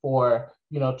answer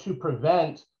to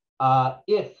prevent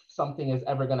if something is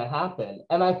ever going to happen.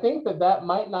 And I think that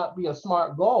might not be a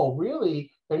smart goal.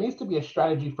 Really, there needs to be a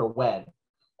strategy for when.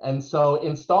 And so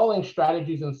installing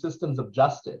strategies and systems of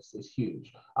justice is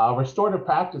huge. Restorative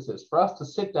practices, for us to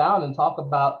sit down and talk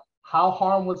about how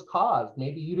harm was caused.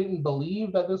 Maybe you didn't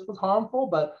believe that this was harmful,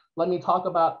 but let me talk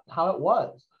about how it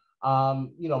was.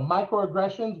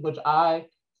 Microaggressions, which I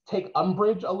take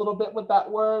umbrage a little bit with that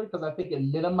word, because I think it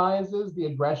minimizes the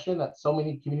aggression that so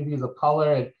many communities of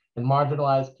color and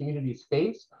marginalized communities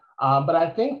face. But I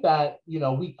think that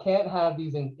we can't have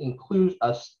these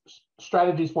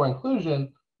strategies for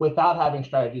inclusion without having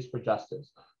strategies for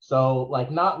justice. So,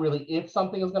 like, not really if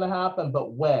something is going to happen,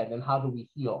 but when, and how do we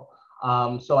heal?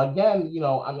 So again,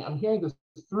 I'm hearing this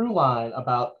through line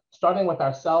about starting with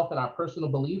ourselves and our personal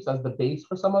beliefs as the base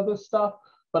for some of this stuff,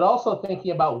 but also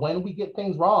thinking about when we get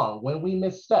things wrong, when we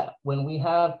misstep, when we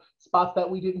have spots that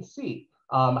we didn't see.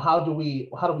 How do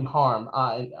we harm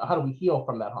and how do we heal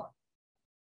from that harm?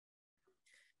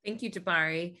 Thank you,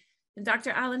 Jabari. And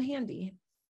Dr. Allen Handy.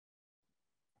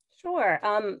 Sure.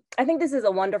 I think this is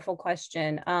a wonderful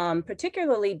question,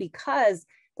 particularly because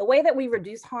the way that we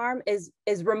reduce harm is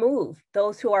remove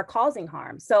those who are causing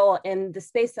harm. So in the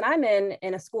space that I'm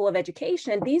in a school of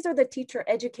education, these are the teacher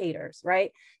educators,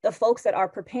 right? The folks that are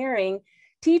preparing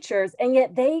teachers, and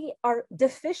yet they are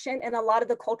deficient in a lot of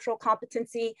the cultural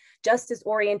competency, justice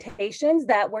orientations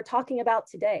that we're talking about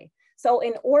today. So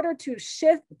in order to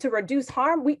shift, to reduce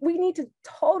harm, we need to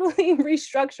totally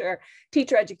restructure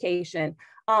teacher education.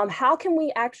 How can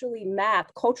we actually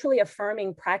map culturally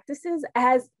affirming practices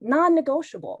as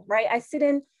non-negotiable, right? I sit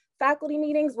in faculty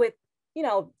meetings with, you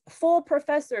know, full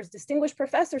professors, distinguished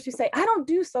professors who say, I don't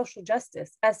do social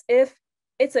justice, as if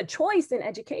it's a choice in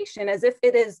education, as if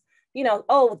it is, you know,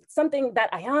 oh, something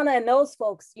that Ayanna and those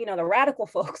folks, you know, the radical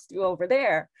folks do over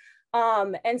there.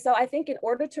 And so I think in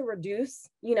order to reduce,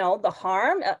 you know, the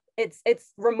harm,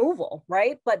 it's removal,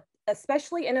 right? But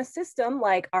especially in a system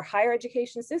like our higher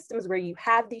education systems, where you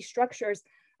have these structures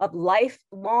of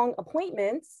lifelong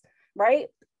appointments, right?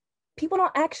 People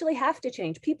don't actually have to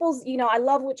change. People's, you know, I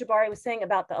love what Jabari was saying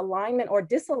about the alignment or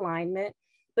disalignment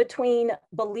between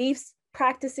beliefs,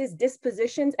 practices,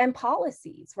 dispositions, and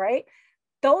policies, right?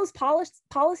 Those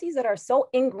policies that are so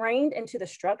ingrained into the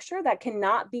structure that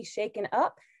cannot be shaken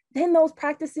up, then those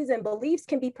practices and beliefs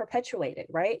can be perpetuated,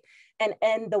 right?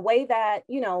 And the way that,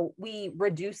 you know, we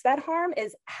reduce that harm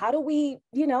is, how do we,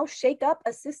 you know, shake up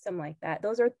a system like that?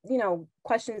 Those are, you know,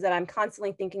 questions that I'm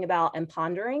constantly thinking about and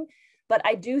pondering. But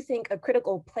I do think a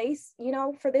critical place, you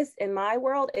know, for this in my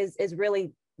world is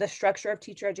really the structure of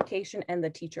teacher education and the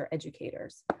teacher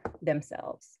educators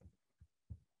themselves.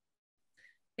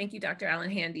 Thank you, Dr.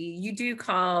 Allen Handy. You do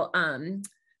call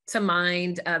to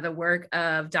mind the work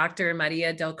of Dr.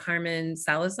 Maria del Carmen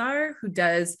Salazar, who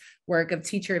does work of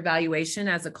teacher evaluation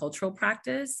as a cultural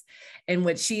practice. And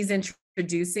what she's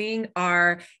introducing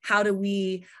are, how do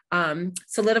we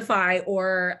solidify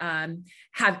or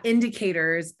have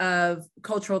indicators of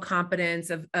cultural competence,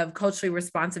 of culturally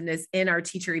responsiveness in our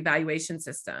teacher evaluation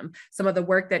system. Some of the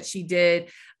work that she did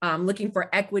looking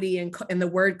for equity and the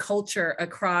word culture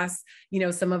across, you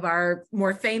know, some of our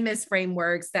more famous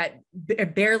frameworks that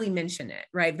barely mention it,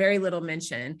 right? Very little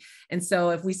mention. And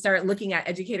so if we start looking at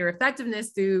educator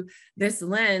effectiveness through this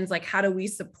lens, like, how do we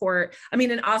support, I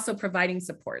mean, and also providing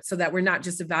support so that we're not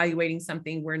just evaluating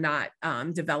something we're not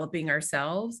developing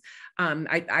ourselves.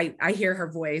 I hear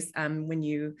her voice when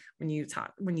you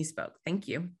spoke. Thank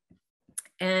you.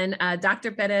 And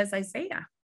Dr. Perez Isaiah.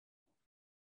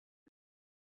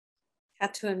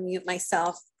 Have to unmute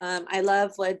myself. I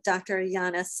love what Dr.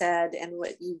 Ayanna said and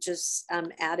what you just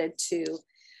added to.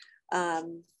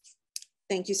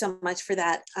 Thank you so much for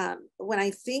that. When I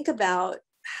think about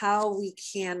how we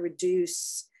can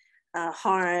reduce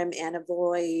harm and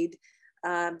avoid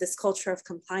this culture of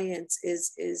compliance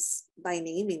is by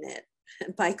naming it,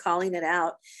 by calling it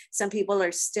out. Some people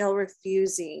are still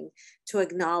refusing to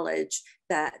acknowledge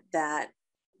that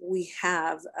we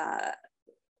have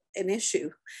an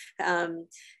issue.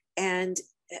 And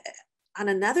on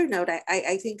another note,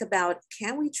 I think about,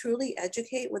 can we truly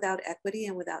educate without equity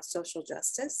and without social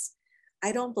justice?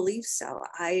 I don't believe so.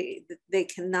 They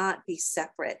cannot be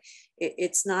separate.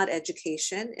 It's not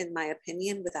education, in my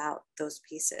opinion, without those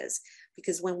pieces.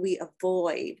 Because when we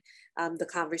avoid the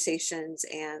conversations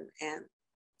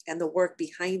and the work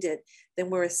behind it, then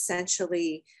we're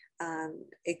essentially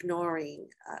ignoring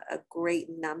a great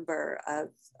number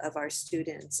of our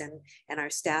students and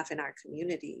our staff in our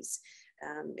communities.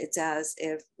 It's as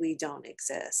if we don't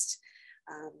exist.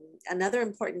 Another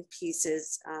important piece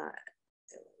is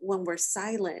when we're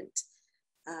silent,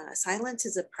 silence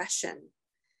is oppression.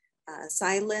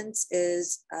 Silence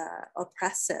is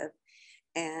oppressive,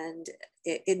 and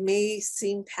it may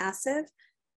seem passive,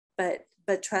 but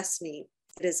trust me,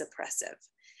 it is oppressive.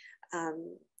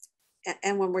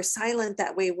 And when we're silent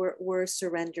that way, we're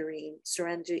surrendering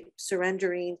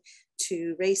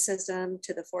to racism,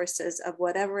 to the forces of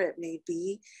whatever it may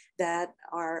be that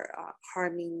are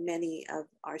harming many of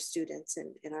our students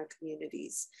in our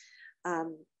communities.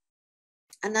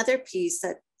 Another piece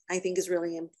that I think is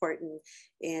really important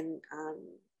in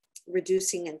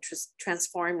reducing and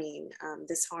transforming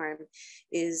this harm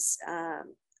is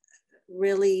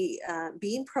really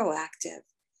being proactive.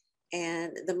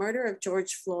 And the murder of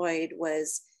George Floyd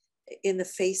was in the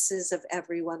faces of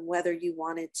everyone, whether you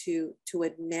wanted to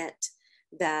admit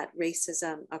that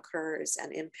racism occurs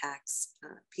and impacts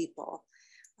people.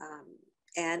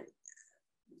 And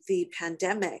the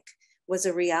pandemic was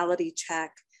a reality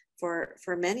check for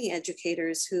many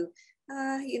educators who,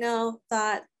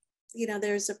 thought,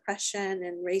 there's oppression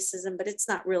and racism, but it's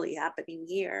not really happening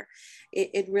here.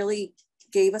 It really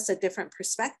gave us a different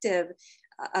perspective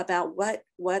about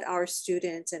what our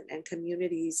students and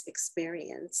communities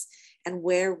experience, and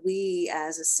where we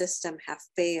as a system have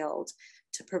failed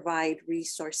to provide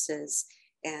resources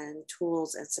and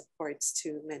tools and supports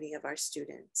to many of our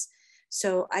students.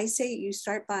 So I say you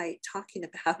start by talking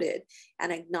about it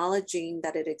and acknowledging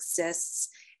that it exists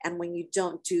And when you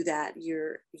don't do that,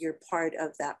 you're part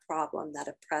of that problem, that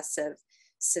oppressive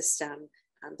system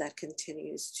that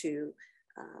continues to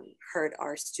hurt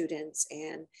our students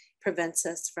and prevents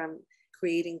us from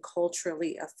creating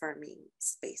culturally affirming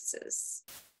spaces.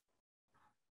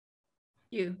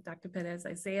 Thank you, Dr. Perez,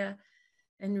 Isaiah,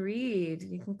 and Reed.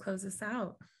 You can close us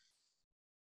out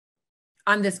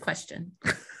on this question.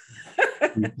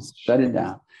 Shut it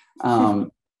down.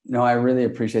 No, I really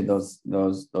appreciate those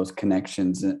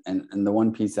connections, and the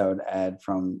one piece I would add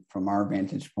from our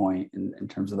vantage point in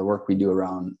terms of the work we do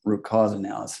around root cause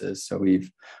analysis. So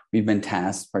we've been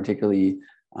tasked, particularly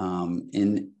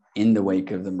in the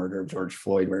wake of the murder of George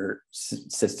Floyd, where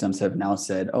systems have now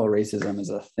said, oh, racism is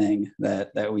a thing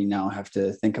that we now have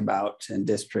to think about, and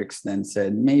districts then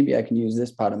said, maybe I can use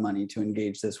this pot of money to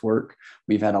engage this work.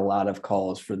 We've had a lot of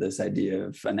calls for this idea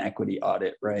of an equity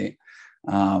audit, right?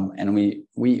 And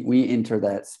we enter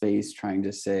that space trying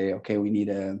to say, okay, we need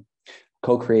a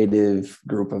co-creative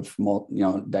group of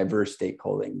diverse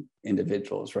stakeholding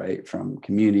individuals, right? From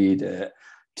community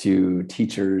to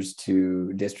teachers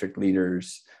to district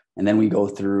leaders. And then we go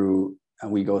through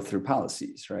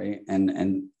policies, right?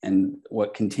 And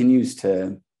what continues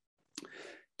to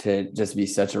just be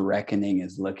such a reckoning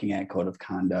is looking at code of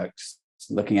conduct,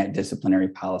 looking at disciplinary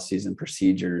policies and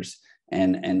procedures,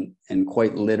 and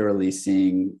quite literally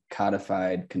seeing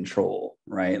codified control,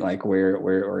 right? Like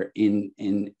we're in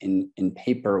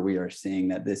paper, we are seeing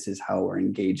that this is how we're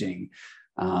engaging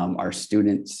our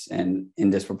students, and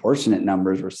in disproportionate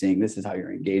numbers, we're seeing this is how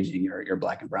you're engaging your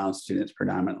Black and brown students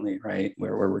predominantly, right?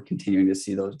 Where we're continuing to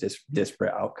see those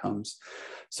disparate outcomes.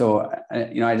 So,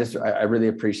 I really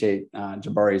appreciate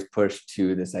Jabari's push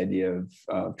to this idea of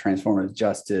transformative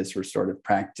justice, restorative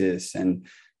practice, and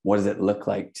what does it look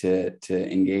like to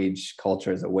engage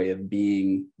culture as a way of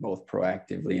being, both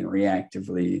proactively and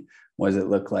reactively? What does it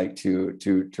look like to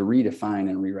redefine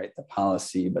and rewrite the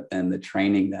policy, but then the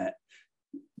training that,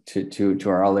 to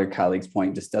our other colleagues'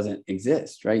 point, just doesn't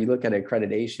exist, right? You look at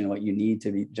accreditation, what you need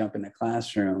to jump in the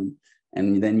classroom,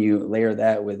 and then you layer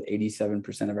that with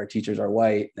 87% of our teachers are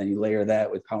white, then you layer that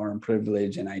with power and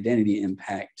privilege and identity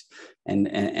impact, and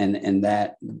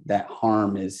that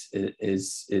harm is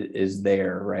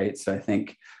there, right? So I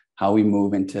think how we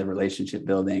move into relationship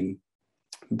building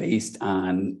based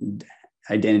on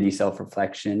identity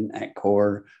self-reflection at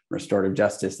core, restorative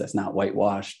justice that's not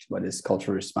whitewashed, but is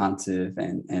culturally responsive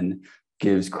and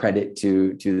gives credit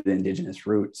to the indigenous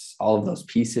roots. All of those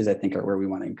pieces, I think, are where we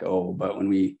want to go. But when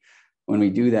we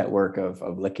do that work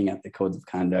of looking at the codes of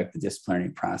conduct, the disciplinary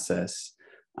process,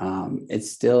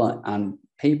 it's still on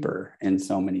paper in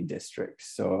so many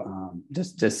districts. So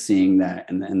just seeing that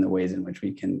and the ways in which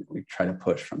we try to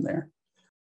push from there.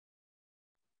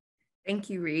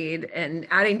 Thank you, Reed. And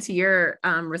adding to your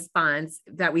response,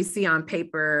 that we see on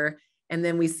paper and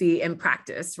then we see in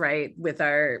practice, right,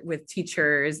 with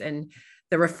teachers and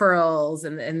the referrals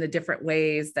and the different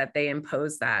ways that they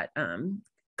impose that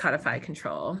codified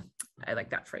control. I like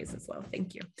that phrase as well.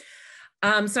 Thank you.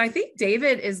 So I think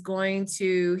David is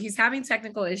he's having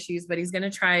technical issues, but he's going to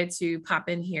try to pop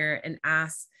in here and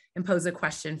pose a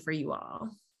question for you all.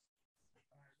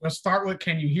 Let's start with,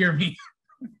 can you hear me?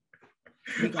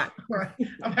 Right.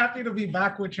 I'm happy to be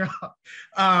back with y'all.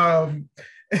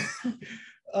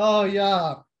 Oh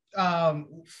yeah.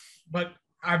 But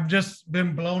I've just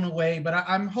been blown away, but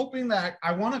I'm hoping that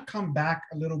I want to come back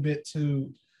a little bit to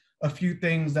a few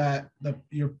things that the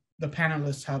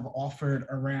panelists have offered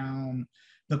around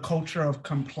the culture of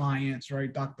compliance,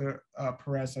 right? Dr.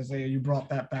 Perez, Isaiah, you brought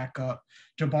that back up.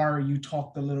 Jabari, you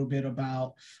talked a little bit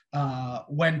about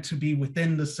when to be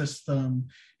within the system,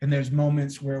 and there's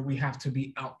moments where we have to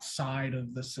be outside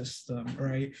of the system,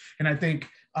 right? And I think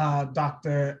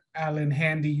Dr. Alan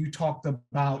Handy, you talked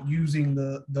about using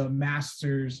the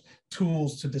master's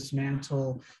tools to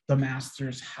dismantle the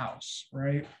master's house,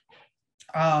 right?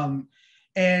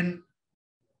 And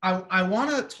I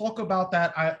want to talk about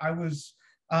that. I was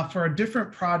for a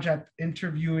different project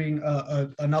interviewing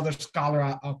another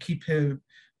scholar. I'll keep him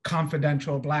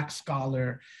confidential, a Black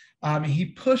scholar. He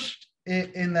pushed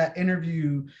it in that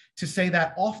interview to say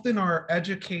that often our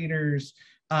educators,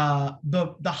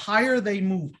 the higher they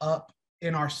move up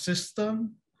in our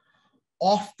system,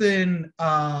 often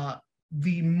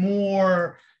the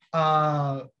more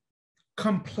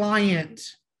compliant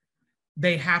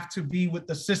they have to be with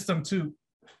the system to,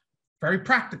 very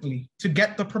practically, to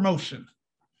get the promotion,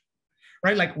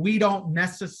 right? Like, we don't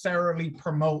necessarily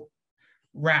promote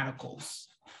radicals.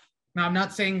 Now, I'm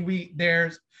not saying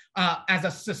there's as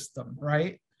a system,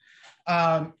 right?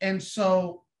 And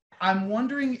so I'm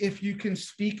wondering if you can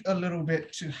speak a little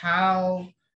bit to how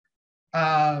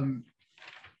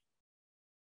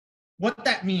what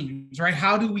that means, right?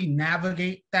 How do we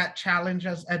navigate that challenge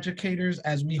as educators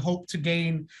as we hope to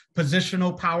gain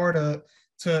positional power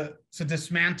to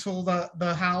dismantle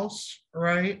the house,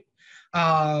 right?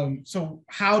 So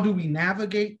how do we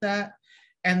navigate that?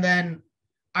 And then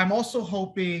I'm also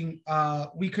hoping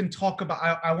we can talk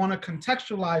about, I want to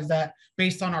contextualize that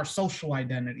based on our social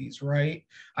identities, right?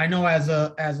 I know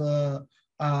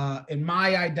in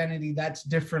my identity, that's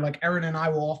different. Like Erin and I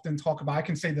will often talk about, I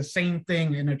can say the same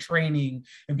thing in a training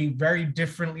and be very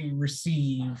differently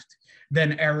received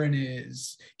than Erin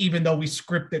is, even though we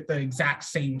scripted the exact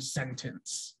same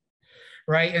sentence,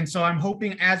 right? And so I'm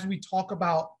hoping as we talk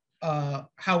about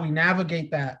how we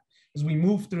navigate that, as we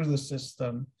move through the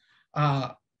system,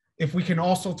 if we can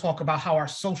also talk about how our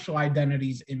social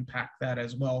identities impact that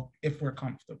as well, if we're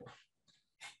comfortable.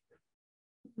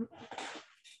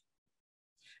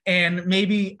 And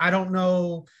maybe, I don't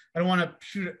know, I don't want to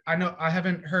shoot, I know I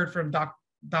haven't heard from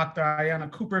Dr.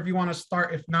 Ayanna Cooper, if you want to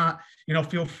start. If not,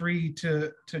 feel free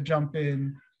to jump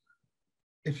in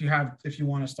if you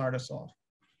want to start us off.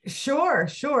 Sure.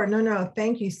 No,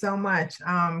 thank you so much.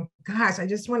 Gosh, I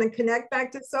just want to connect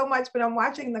back to so much, but I'm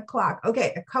watching the clock.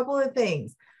 Okay, a couple of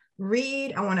things.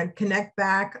 Reed, I want to connect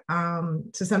back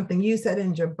to something you said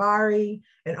in Jabari.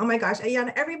 And oh my gosh,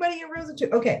 Ayanna, everybody in Rosa too.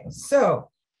 Okay,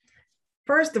 so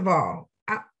first of all,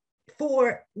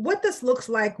 for what this looks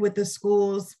like with the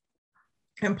schools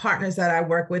and partners that I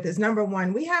work with is, number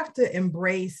one, we have to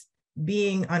embrace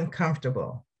being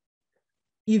uncomfortable.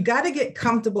 You've got to get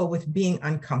comfortable with being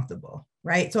uncomfortable,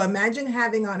 right? So imagine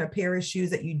having on a pair of shoes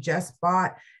that you just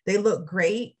bought. They look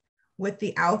great with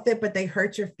the outfit, but they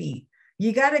hurt your feet.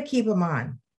 You got to keep them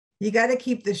on. You got to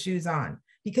keep the shoes on,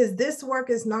 because this work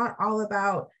is not all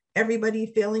about everybody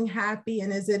feeling happy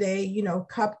and is it a,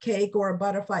 cupcake or a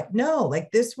butterfly? No, like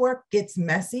this work gets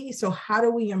messy. So how do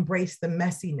we embrace the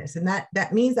messiness? And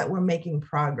that means that we're making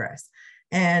progress.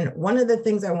 And one of the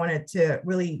things I wanted to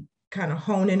really kind of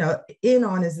hone in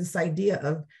on is this idea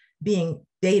of being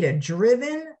data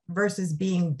driven versus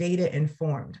being data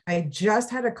informed. I just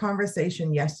had a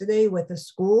conversation yesterday with a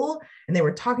school, and they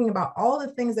were talking about all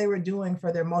the things they were doing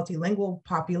for their multilingual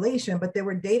population, but there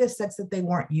were data sets that they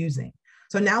weren't using.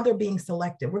 So now they're being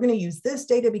selective. We're going to use this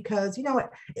data because,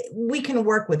 we can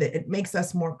work with it. It makes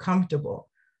us more comfortable.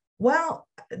 Well,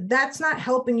 that's not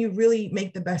helping you really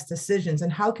make the best decisions.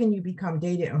 And how can you become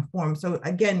data informed? So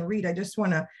again, Reed, I just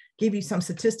want to give you some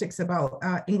statistics about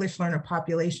English learner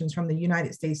populations from the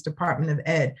United States Department of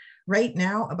Ed. Right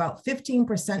now, about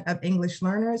 15% of English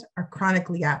learners are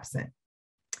chronically absent.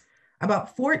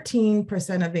 About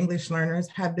 14% of English learners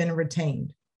have been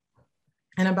retained.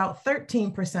 And about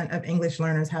 13% of English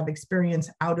learners have experienced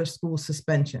out-of-school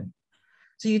suspension.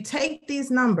 So you take these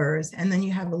numbers and then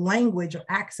you have language or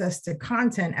access to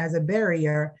content as a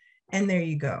barrier, and there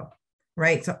you go,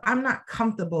 right? So I'm not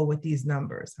comfortable with these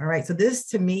numbers, all right? So this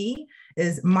to me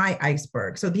is my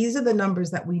iceberg. So these are the numbers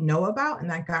that we know about and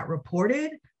that got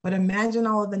reported, but imagine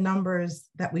all of the numbers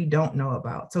that we don't know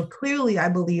about. So clearly I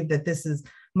believe that this is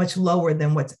much lower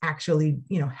than what's actually,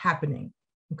 happening,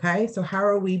 okay? So how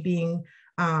are we being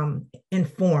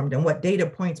informed, and what data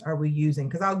points are we using?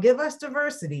 Because I'll give us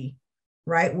diversity,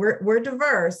 right? We're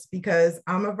diverse because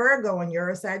I'm a Virgo and you're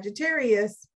a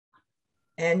Sagittarius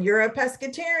and you're a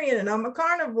pescatarian and I'm a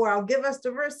carnivore. I'll give us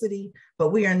diversity, but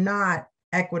we are not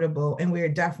equitable and we are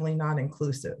definitely not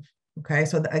inclusive. Okay.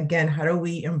 So again, how do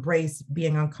we embrace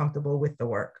being uncomfortable with the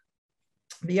work?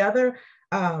 The other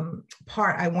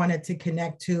part I wanted to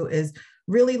connect to is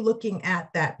really looking at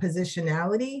that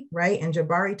positionality, right? And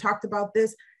Jabari talked about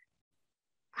this.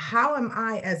 How am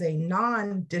I as a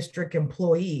non-district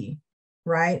employee,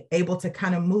 right, able to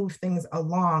kind of move things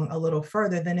along a little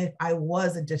further than if I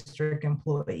was a district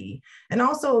employee? And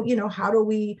also, how do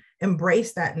we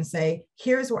embrace that and say,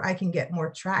 here's where I can get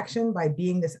more traction by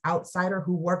being this outsider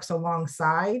who works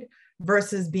alongside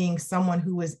versus being someone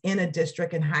who is in a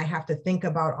district and I have to think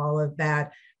about all of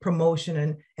that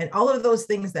promotion and all of those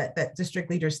things that district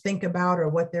leaders think about or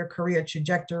what their career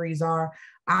trajectories are.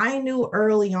 I knew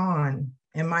early on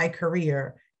in my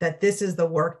career that this is the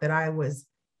work that I was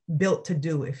built to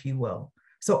do, if you will.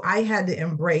 So I had to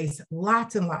embrace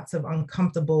lots and lots of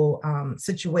uncomfortable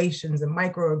situations and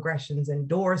microaggressions and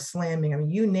doors slamming, I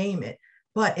mean, you name it,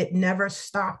 but it never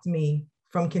stopped me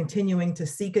from continuing to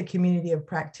seek a community of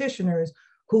practitioners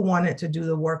who wanted to do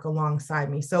the work alongside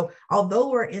me. So although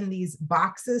we're in these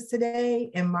boxes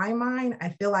today, in my mind, I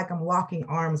feel like I'm locking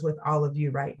arms with all of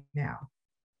you right now.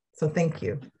 So thank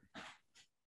you.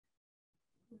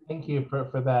 Thank you for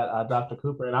that, Dr.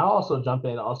 Cooper. And I'll also jump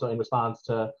in also in response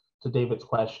to David's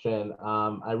question.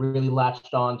 I really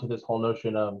latched on to this whole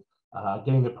notion of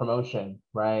getting the promotion,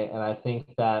 right? And I think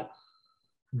that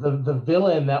the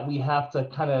villain that we have to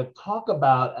kind of talk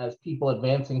about as people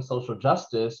advancing social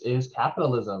justice is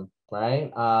capitalism,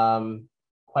 right?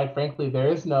 Quite frankly, there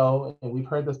is no, and we've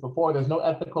heard this before, there's no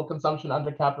ethical consumption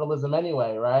under capitalism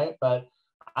anyway, right? But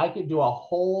I could do a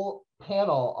whole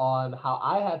panel on how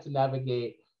I had to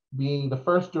navigate being the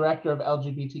first director of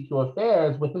LGBTQ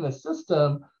affairs within a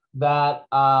system that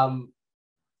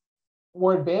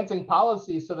were advancing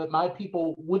policies so that my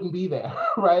people wouldn't be there,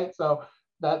 right? So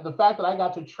that the fact that I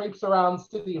got to traipse around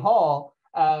City Hall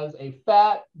as a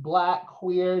fat, Black,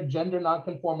 queer, gender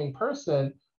nonconforming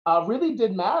person really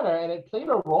did matter. And it played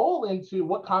a role into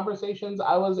what conversations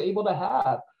I was able to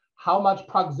have, how much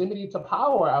proximity to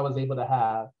power I was able to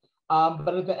have.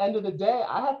 But at the end of the day,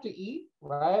 I have to eat,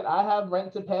 right? I have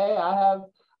rent to pay. I have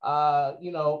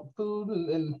food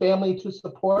and family to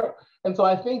support. And so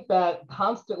I think that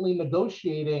constantly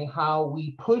negotiating how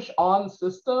we push on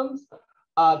systems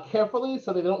carefully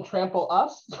so they don't trample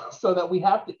us, so that we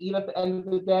have to eat at the end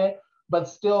of the day, but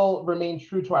still remain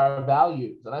true to our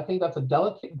values. And I think that's a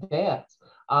delicate dance.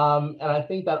 And I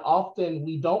think that often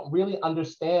we don't really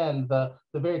understand the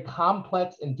very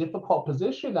complex and difficult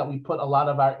position that we put a lot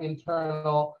of our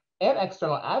internal and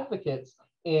external advocates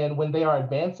in when they are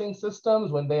advancing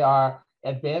systems, when they are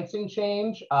advancing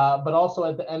change, but also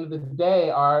at the end of the day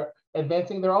are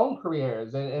advancing their own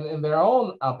careers and their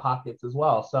own pockets as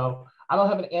well. So I don't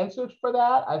have an answer for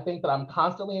that. I think that I'm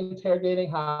constantly interrogating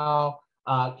how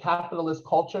capitalist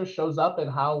culture shows up and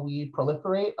how we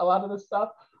proliferate a lot of this stuff.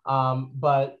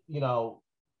 But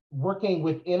working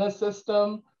within a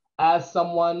system as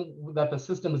someone that the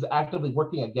system is actively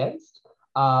working against,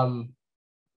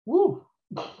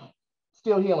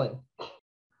 still healing.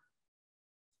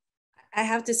 I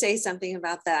have to say something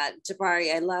about that,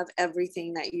 Jabari. I love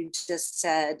everything that you just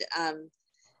said.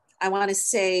 I want to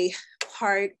say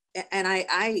and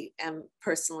I am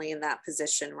personally in that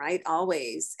position, right?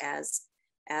 Always as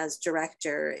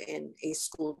director in a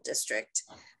school district.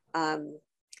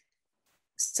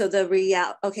 So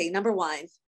number one,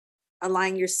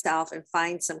 align yourself and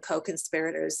find some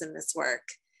co-conspirators in this work.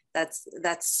 That's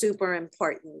super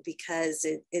important because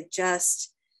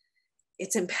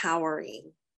it's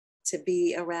empowering to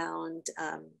be around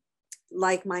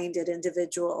like-minded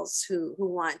individuals who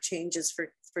want changes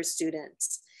for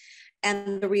students.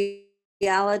 And the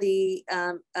reality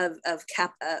of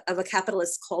a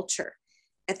capitalist culture.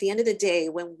 At the end of the day,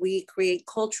 when we create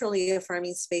culturally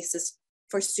affirming spaces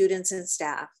for students and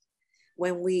staff,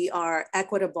 when we are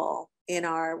equitable in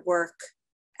our work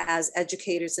as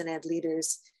educators and ed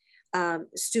leaders,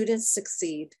 students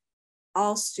succeed,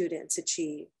 all students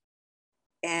achieve.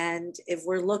 And if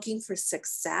we're looking for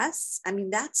success, I mean,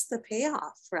 that's the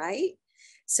payoff, right?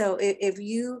 So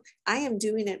I am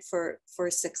doing it for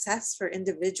success for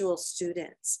individual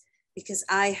students because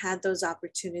I had those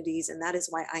opportunities, and that is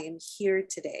why I am here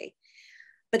today.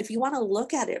 But if you want to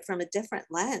look at it from a different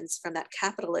lens, from that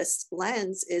capitalist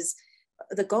lens,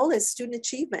 the goal is student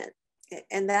achievement,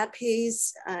 and that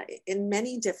pays in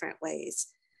many different ways.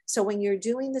 So when you're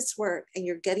doing this work and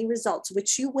you're getting results,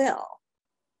 which you will,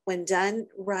 when done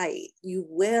right, you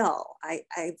will.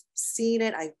 I've seen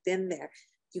it, I've been there.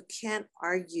 You can't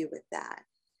argue with that.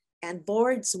 And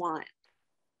boards want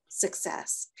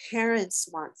success. Parents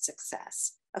want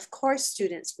success. Of course,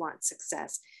 students want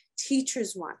success.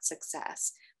 Teachers want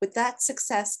success. With that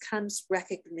success comes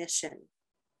recognition.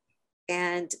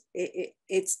 And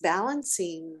it's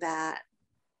balancing that.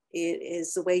 It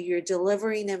is the way you're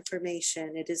delivering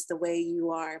information. It is the way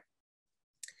you are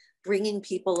bringing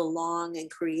people along and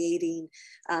creating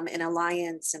an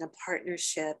alliance and a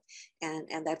partnership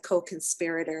and that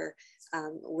co-conspirator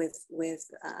with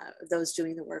those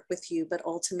doing the work with you. But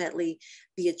ultimately,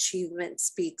 the achievement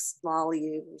speaks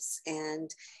volumes,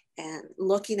 and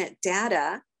looking at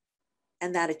data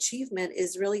and that achievement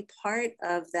is really part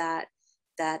of that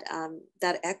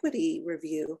equity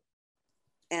review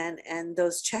and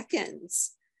those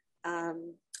check-ins.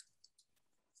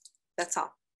 That's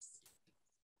all.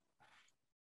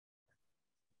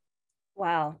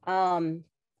 Wow.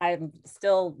 I'm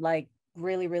still like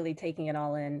really, really taking it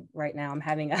all in right now. I'm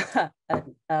having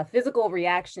a physical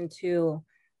reaction to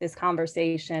this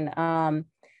conversation.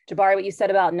 Jabari, what you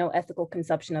said about no ethical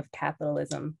consumption of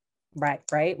capitalism,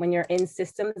 right? When you're in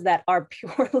systems that are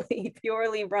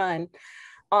purely run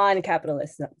on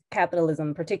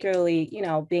capitalism, particularly,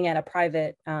 being at a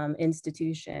private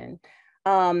institution.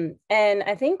 And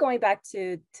I think going back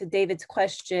to David's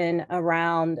question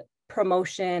around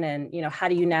promotion and, how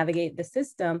do you navigate the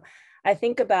system? I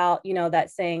think about,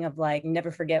 that saying of like,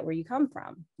 never forget where you come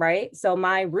from, right? So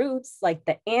my roots, like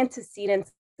the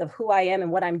antecedents of who I am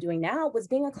and what I'm doing now was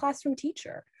being a classroom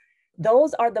teacher.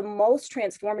 Those are the most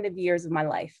transformative years of my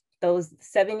life. Those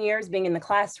 7 years being in the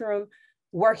classroom,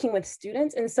 working with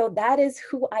students. And so that is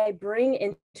who I bring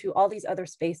into all these other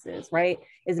spaces, right?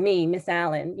 Is me, Miss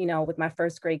Allen, you know, with my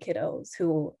first grade kiddos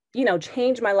who, you know,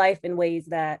 changed my life in ways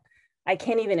that I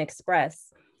can't even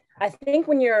express. I think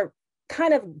when you're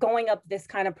kind of going up this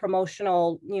kind of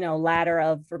promotional, you know, ladder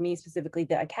of, for me specifically,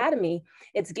 the academy,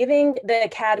 it's giving the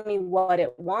academy what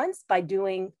it wants by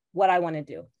doing what I want to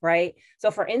do, right?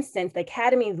 So for instance, the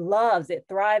academy it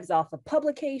thrives off of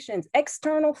publications,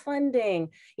 external funding,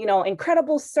 you know,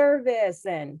 incredible service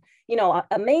and, you know,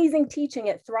 amazing teaching.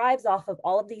 It thrives off of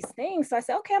all of these things. So I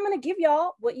said, okay, I'm going to give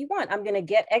y'all what you want. I'm going to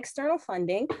get external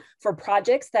funding for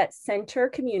projects that center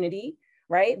community,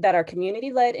 right? That are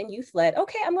community-led and youth-led.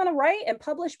 Okay, I'm going to write and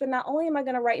publish, but not only am I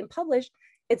going to write and publish,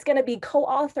 it's going to be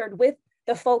co-authored with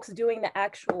the folks doing the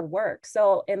actual work.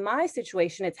 So in my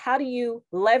situation, it's how do you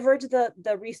leverage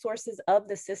the resources of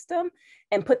the system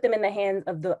and put them in the hands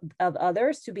of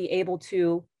others to be able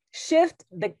to shift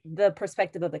the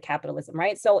perspective of the capitalism,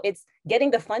 right? So it's getting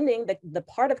the funding, the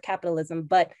part of capitalism,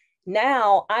 but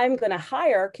now I'm going to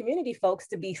hire community folks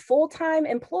to be full-time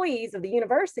employees of the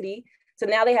university. So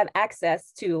now they have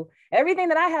access to everything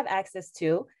that I have access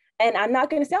to. And I'm not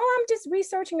going to say, oh, I'm just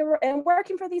researching and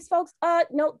working for these folks.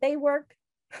 No, they work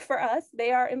for us.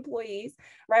 They are employees,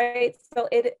 right? So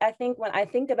I think when I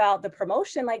think about the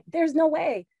promotion, like there's no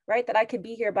way, right, that I could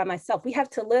be here by myself. We have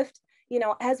to lift, you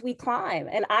know, as we climb.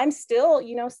 And I'm still,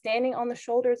 you know, standing on the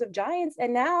shoulders of giants.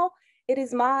 And now it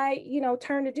is my, you know,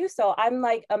 turn to do so. I'm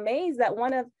like amazed that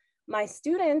one of my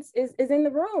students is in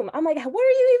the room. I'm like, what are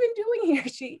you even doing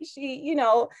here? She, you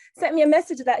know, sent me a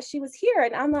message that she was here.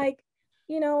 And I'm like,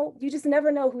 you know, you just never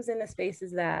know who's in the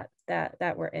spaces that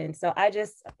we're in. So I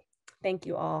just thank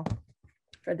you all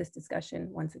for this discussion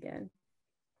once again.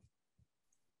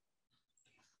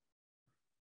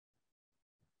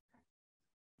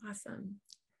 Awesome.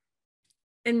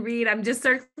 And Reed, I'm just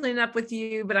circling up with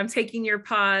you, but I'm taking your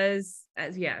pause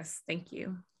as yes, thank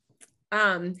you.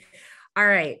 All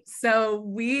right, so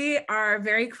we are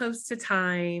very close to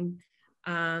time.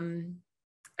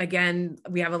 Again,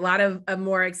 we have a lot of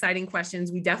more exciting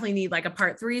questions. We definitely need like a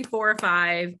part 3, 4,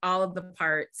 5, all of the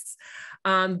parts,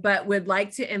 but would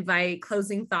like to invite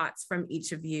closing thoughts from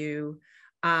each of you.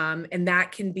 And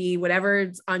that can be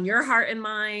whatever's on your heart and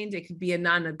mind. It could be a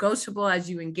non-negotiable as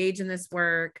you engage in this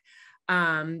work,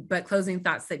 but closing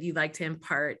thoughts that you'd like to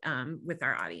impart with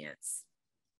our audience.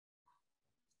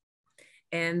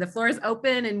 And the floor is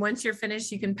open. And once you're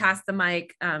finished, you can pass the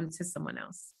mic to someone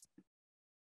else.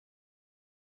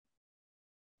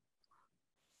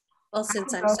 Well,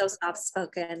 since I'm so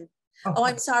soft-spoken. Oh,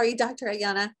 I'm sorry, Dr.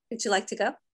 Ayana, would you like to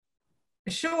go?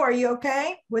 Sure, are you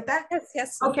okay with that?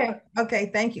 Yes.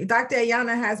 Okay, thank you. Dr.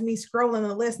 Ayana has me scrolling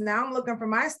the list. Now I'm looking for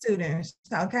my students,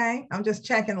 okay? I'm just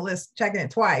checking the list, checking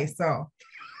it twice. So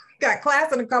got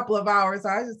class in a couple of hours. So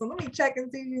I just, let me check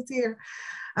and see who's here.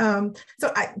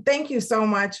 So I thank you so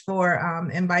much for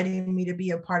inviting me to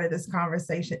be a part of this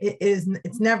conversation.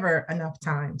 It's never enough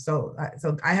time. So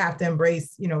I have to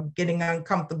embrace, you know, getting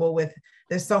uncomfortable with,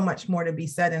 there's so much more to be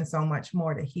said and so much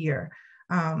more to hear.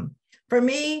 For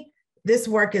me, this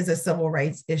work is a civil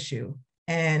rights issue.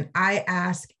 And I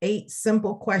ask 8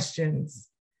 simple questions.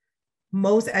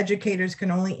 Most educators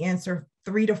can only answer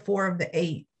 3 to 4 of the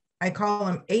 8. I call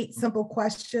them 8 simple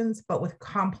questions, but with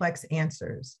complex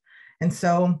answers. And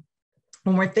so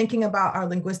when we're thinking about our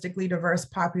linguistically diverse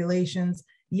populations,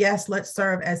 yes, let's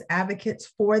serve as advocates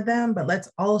for them, but let's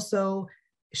also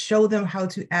show them how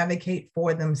to advocate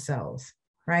for themselves,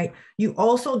 right? You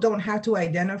also don't have to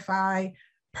identify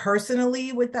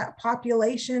personally with that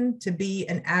population to be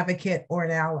an advocate or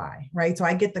an ally, right? So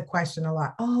I get the question a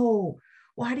lot, oh,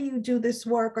 why do you do this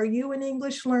work? Are you an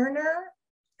English learner?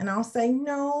 And I'll say,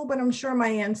 no, but I'm sure my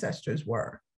ancestors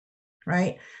were.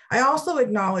 Right? I also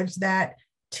acknowledge that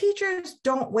teachers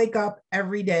don't wake up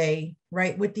every day,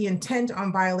 right, with the intent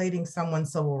on violating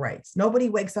someone's civil rights. Nobody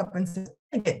wakes up and says,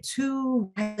 I get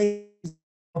 2 violations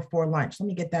before lunch. Let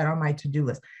me get that on my to-do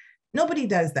list. Nobody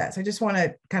does that. So I just want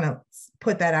to kind of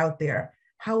put that out there.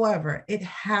 However, it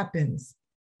happens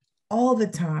all the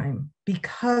time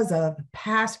because of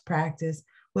past practice.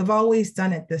 We've always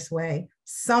done it this way.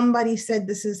 Somebody said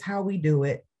this is how we do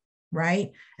it.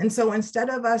 Right? And so instead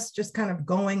of us just kind of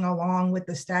going along with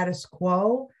the status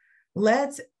quo,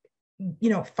 let's, you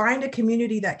know, find a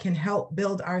community that can help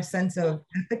build our sense of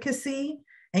efficacy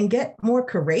and get more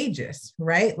courageous,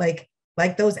 right? Like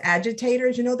those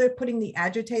agitators, you know, they're putting the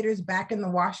agitators back in the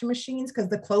washing machines because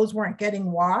the clothes weren't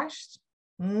getting washed.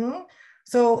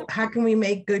 So how can we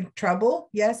make good trouble?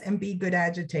 Yes, and be good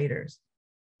agitators.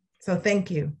 So thank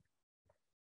you.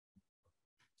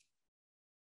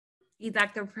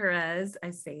 Dr. Perez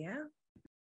Isaiah.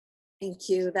 Thank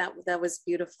you. That was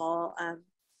beautiful.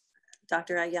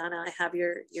 Dr. Ayana, I have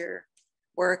your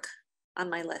work on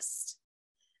my list.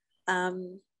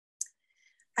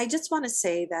 I just want to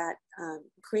say that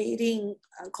creating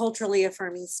culturally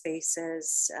affirming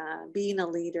spaces, being a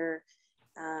leader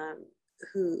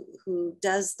who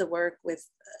does the work with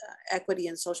equity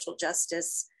and social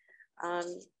justice,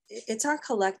 it's our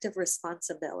collective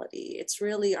responsibility. It's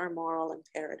really our moral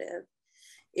imperative.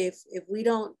 If we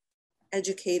don't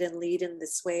educate and lead in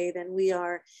this way, then we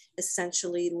are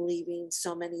essentially leaving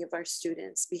so many of our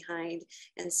students behind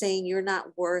and saying you're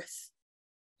not worth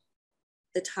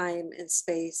the time and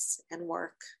space and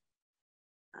work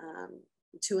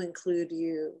to include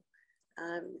you,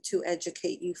 to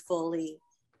educate you fully,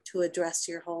 to address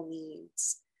your whole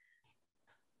needs.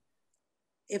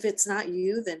 If it's not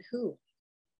you, then who?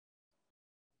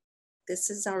 This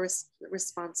is our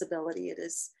responsibility. It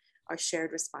is our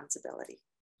shared responsibility.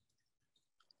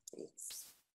 Thanks.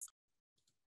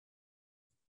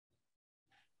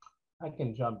 I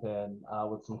can jump in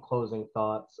with some closing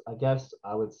thoughts. I guess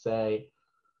I would say,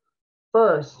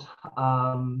 first,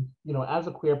 as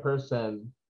a queer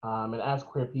person and as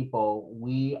queer people,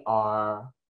 we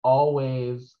are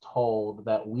always told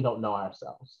that we don't know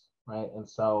ourselves, right? And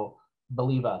so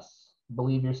believe us,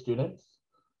 believe your students,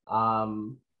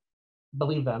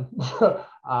 believe them.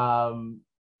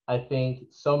 I think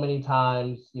so many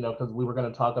times, because we were going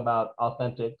to talk about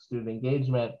authentic student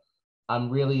engagement, I'm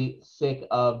really sick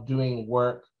of doing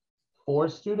work for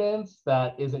students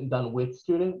that isn't done with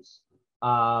students.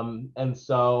 And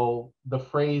so the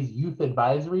phrase youth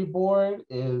advisory board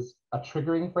is a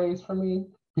triggering phrase for me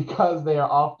because they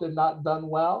are often not done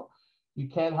well. You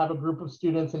can't have a group of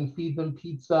students and feed them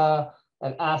pizza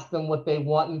and ask them what they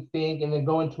want and think, and then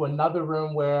go into another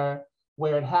room where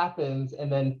it happens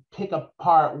and then pick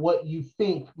apart what you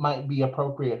think might be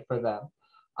appropriate for them.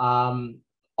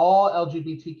 All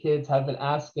LGBT kids have been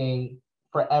asking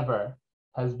forever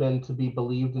has been to be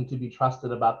believed and to be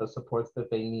trusted about the supports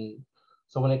that they need.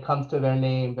 So when it comes to their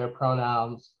name, their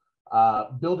pronouns,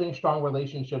 building strong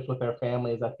relationships with their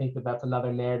families, I think that that's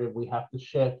another narrative we have to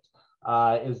shift,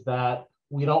 is that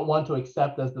we don't want to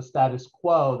accept as the status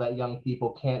quo that young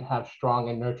people can't have strong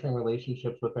and nurturing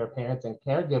relationships with their parents and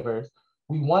caregivers.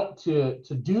 We want to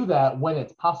do that when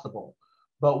it's possible.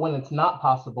 But when it's not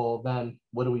possible, then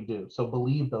what do we do? So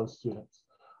believe those students.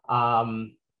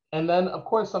 And then, of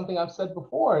course, something I've said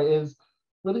before is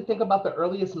really think about the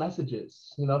earliest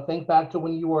messages. Think back to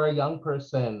when you were a young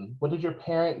person. What did your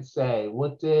parents say?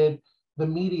 What did the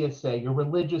media say? Your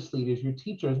religious leaders, your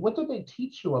teachers, what did they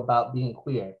teach you about being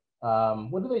queer?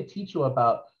 What did they teach you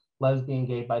about lesbian,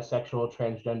 gay, bisexual,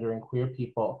 transgender, and queer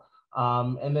people?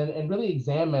 And really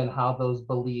examine how those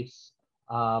beliefs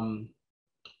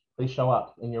they show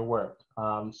up in your work.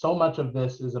 So much of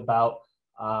this is about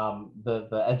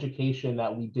the education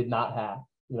that we did not have.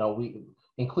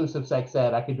 Inclusive sex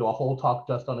ed, I could do a whole talk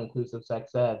just on inclusive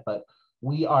sex ed, but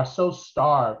we are so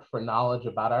starved for knowledge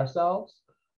about ourselves,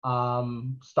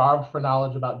 starved for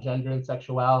knowledge about gender and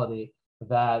sexuality,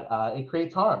 that it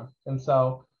creates harm. And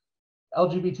so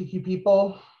LGBTQ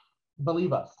people,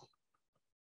 believe us.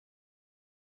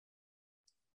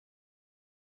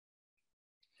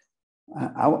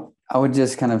 I would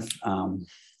just kind of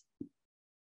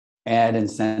add and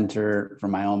center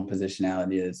from my own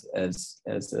positionality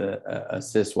as a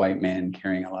cis white man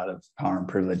carrying a lot of power and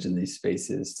privilege in these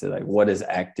spaces to like, what does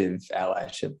active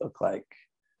allyship look like?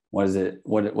 What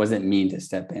does it mean to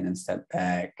step in and step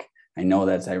back? I know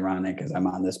that's ironic because I'm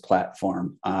on this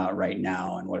platform right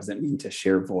now. And what does it mean to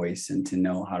share voice and to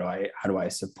know how do I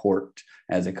support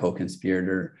as a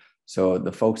co-conspirator? So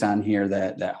the folks on here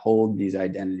that hold these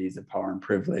identities of power and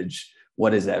privilege,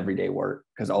 what is everyday work?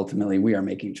 Because ultimately we are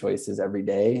making choices every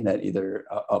day that either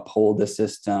uphold the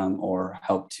system or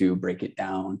help to break it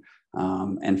down.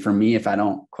 And for me, if I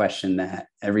don't question that,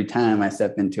 every time I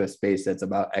step into a space that's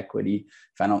about equity,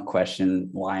 if I don't question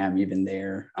why I'm even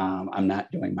there, I'm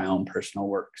not doing my own personal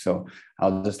work. So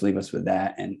I'll just leave us with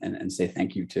that and say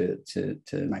thank you to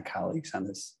my colleagues on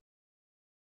this.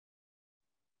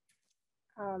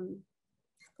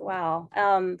 Wow.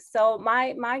 So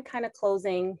my kind of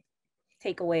closing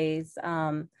takeaways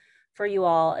for you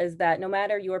all is that no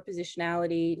matter your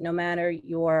positionality, no matter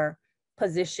your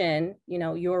position,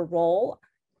 your role,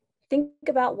 think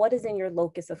about what is in your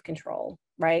locus of control,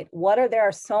 right? There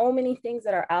are so many things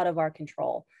that are out of our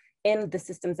control in the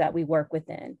systems that we work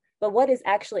within. but what is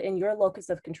actually in your locus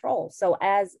of control. So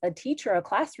as a teacher, a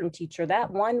classroom teacher,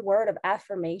 that one word of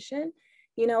affirmation,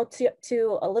 you know,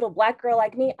 to a little Black girl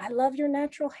like me, I love your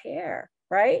natural hair,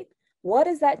 right? What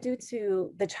does that do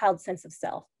to the child's sense of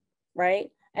self, right?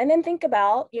 And then think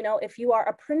about, you know, if you are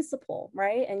a principal,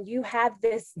 right? And you have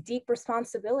this deep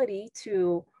responsibility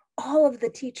to all of the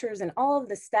teachers and all of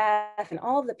the staff and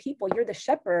all of the people, you're the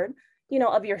shepherd, you know,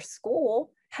 of your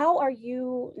school. How are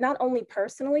you not only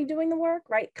personally doing the work,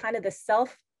 right? Kind of the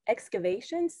self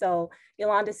excavation. So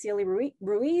Yolanda Sealy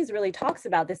Ruiz really talks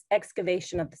about this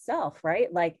excavation of the self,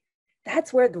 right? Like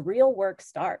that's where the real work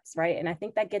starts, right? And I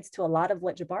think that gets to a lot of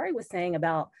what Jabari was saying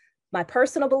about my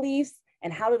personal beliefs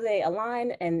and how do they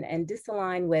align and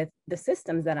disalign with the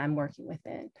systems that I'm working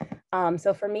within.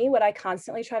 So for me, what I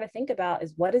constantly try to think about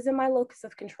is what is in my locus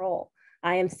of control?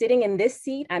 I am sitting in this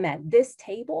seat, I'm at this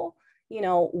table, you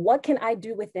know, what can I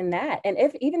do within that? And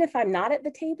even if I'm not at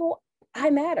the table, I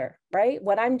matter, right?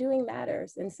 What I'm doing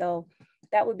matters. And so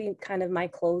that would be kind of my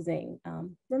closing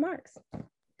remarks.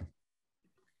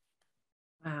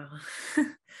 Wow.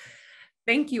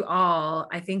 Thank you all.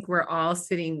 I think we're all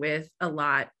sitting with a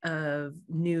lot of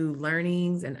new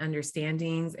learnings and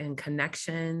understandings and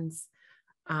connections.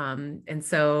 And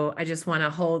so I just want to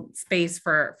hold space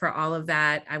for all of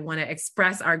that. I want to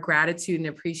express our gratitude and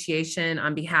appreciation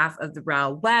on behalf of the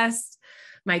REL West,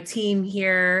 my team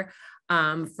here,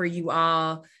 for you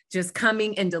all just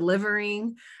coming and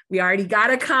delivering. We already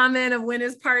got a comment of when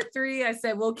is part 3. I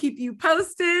said, we'll keep you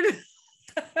posted.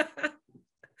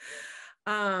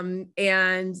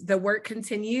 And the work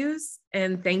continues.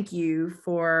 And thank you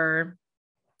for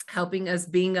helping us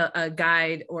being a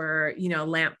guide or, you know,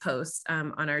 lamppost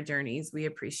on our journeys. We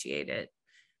appreciate it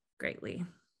greatly.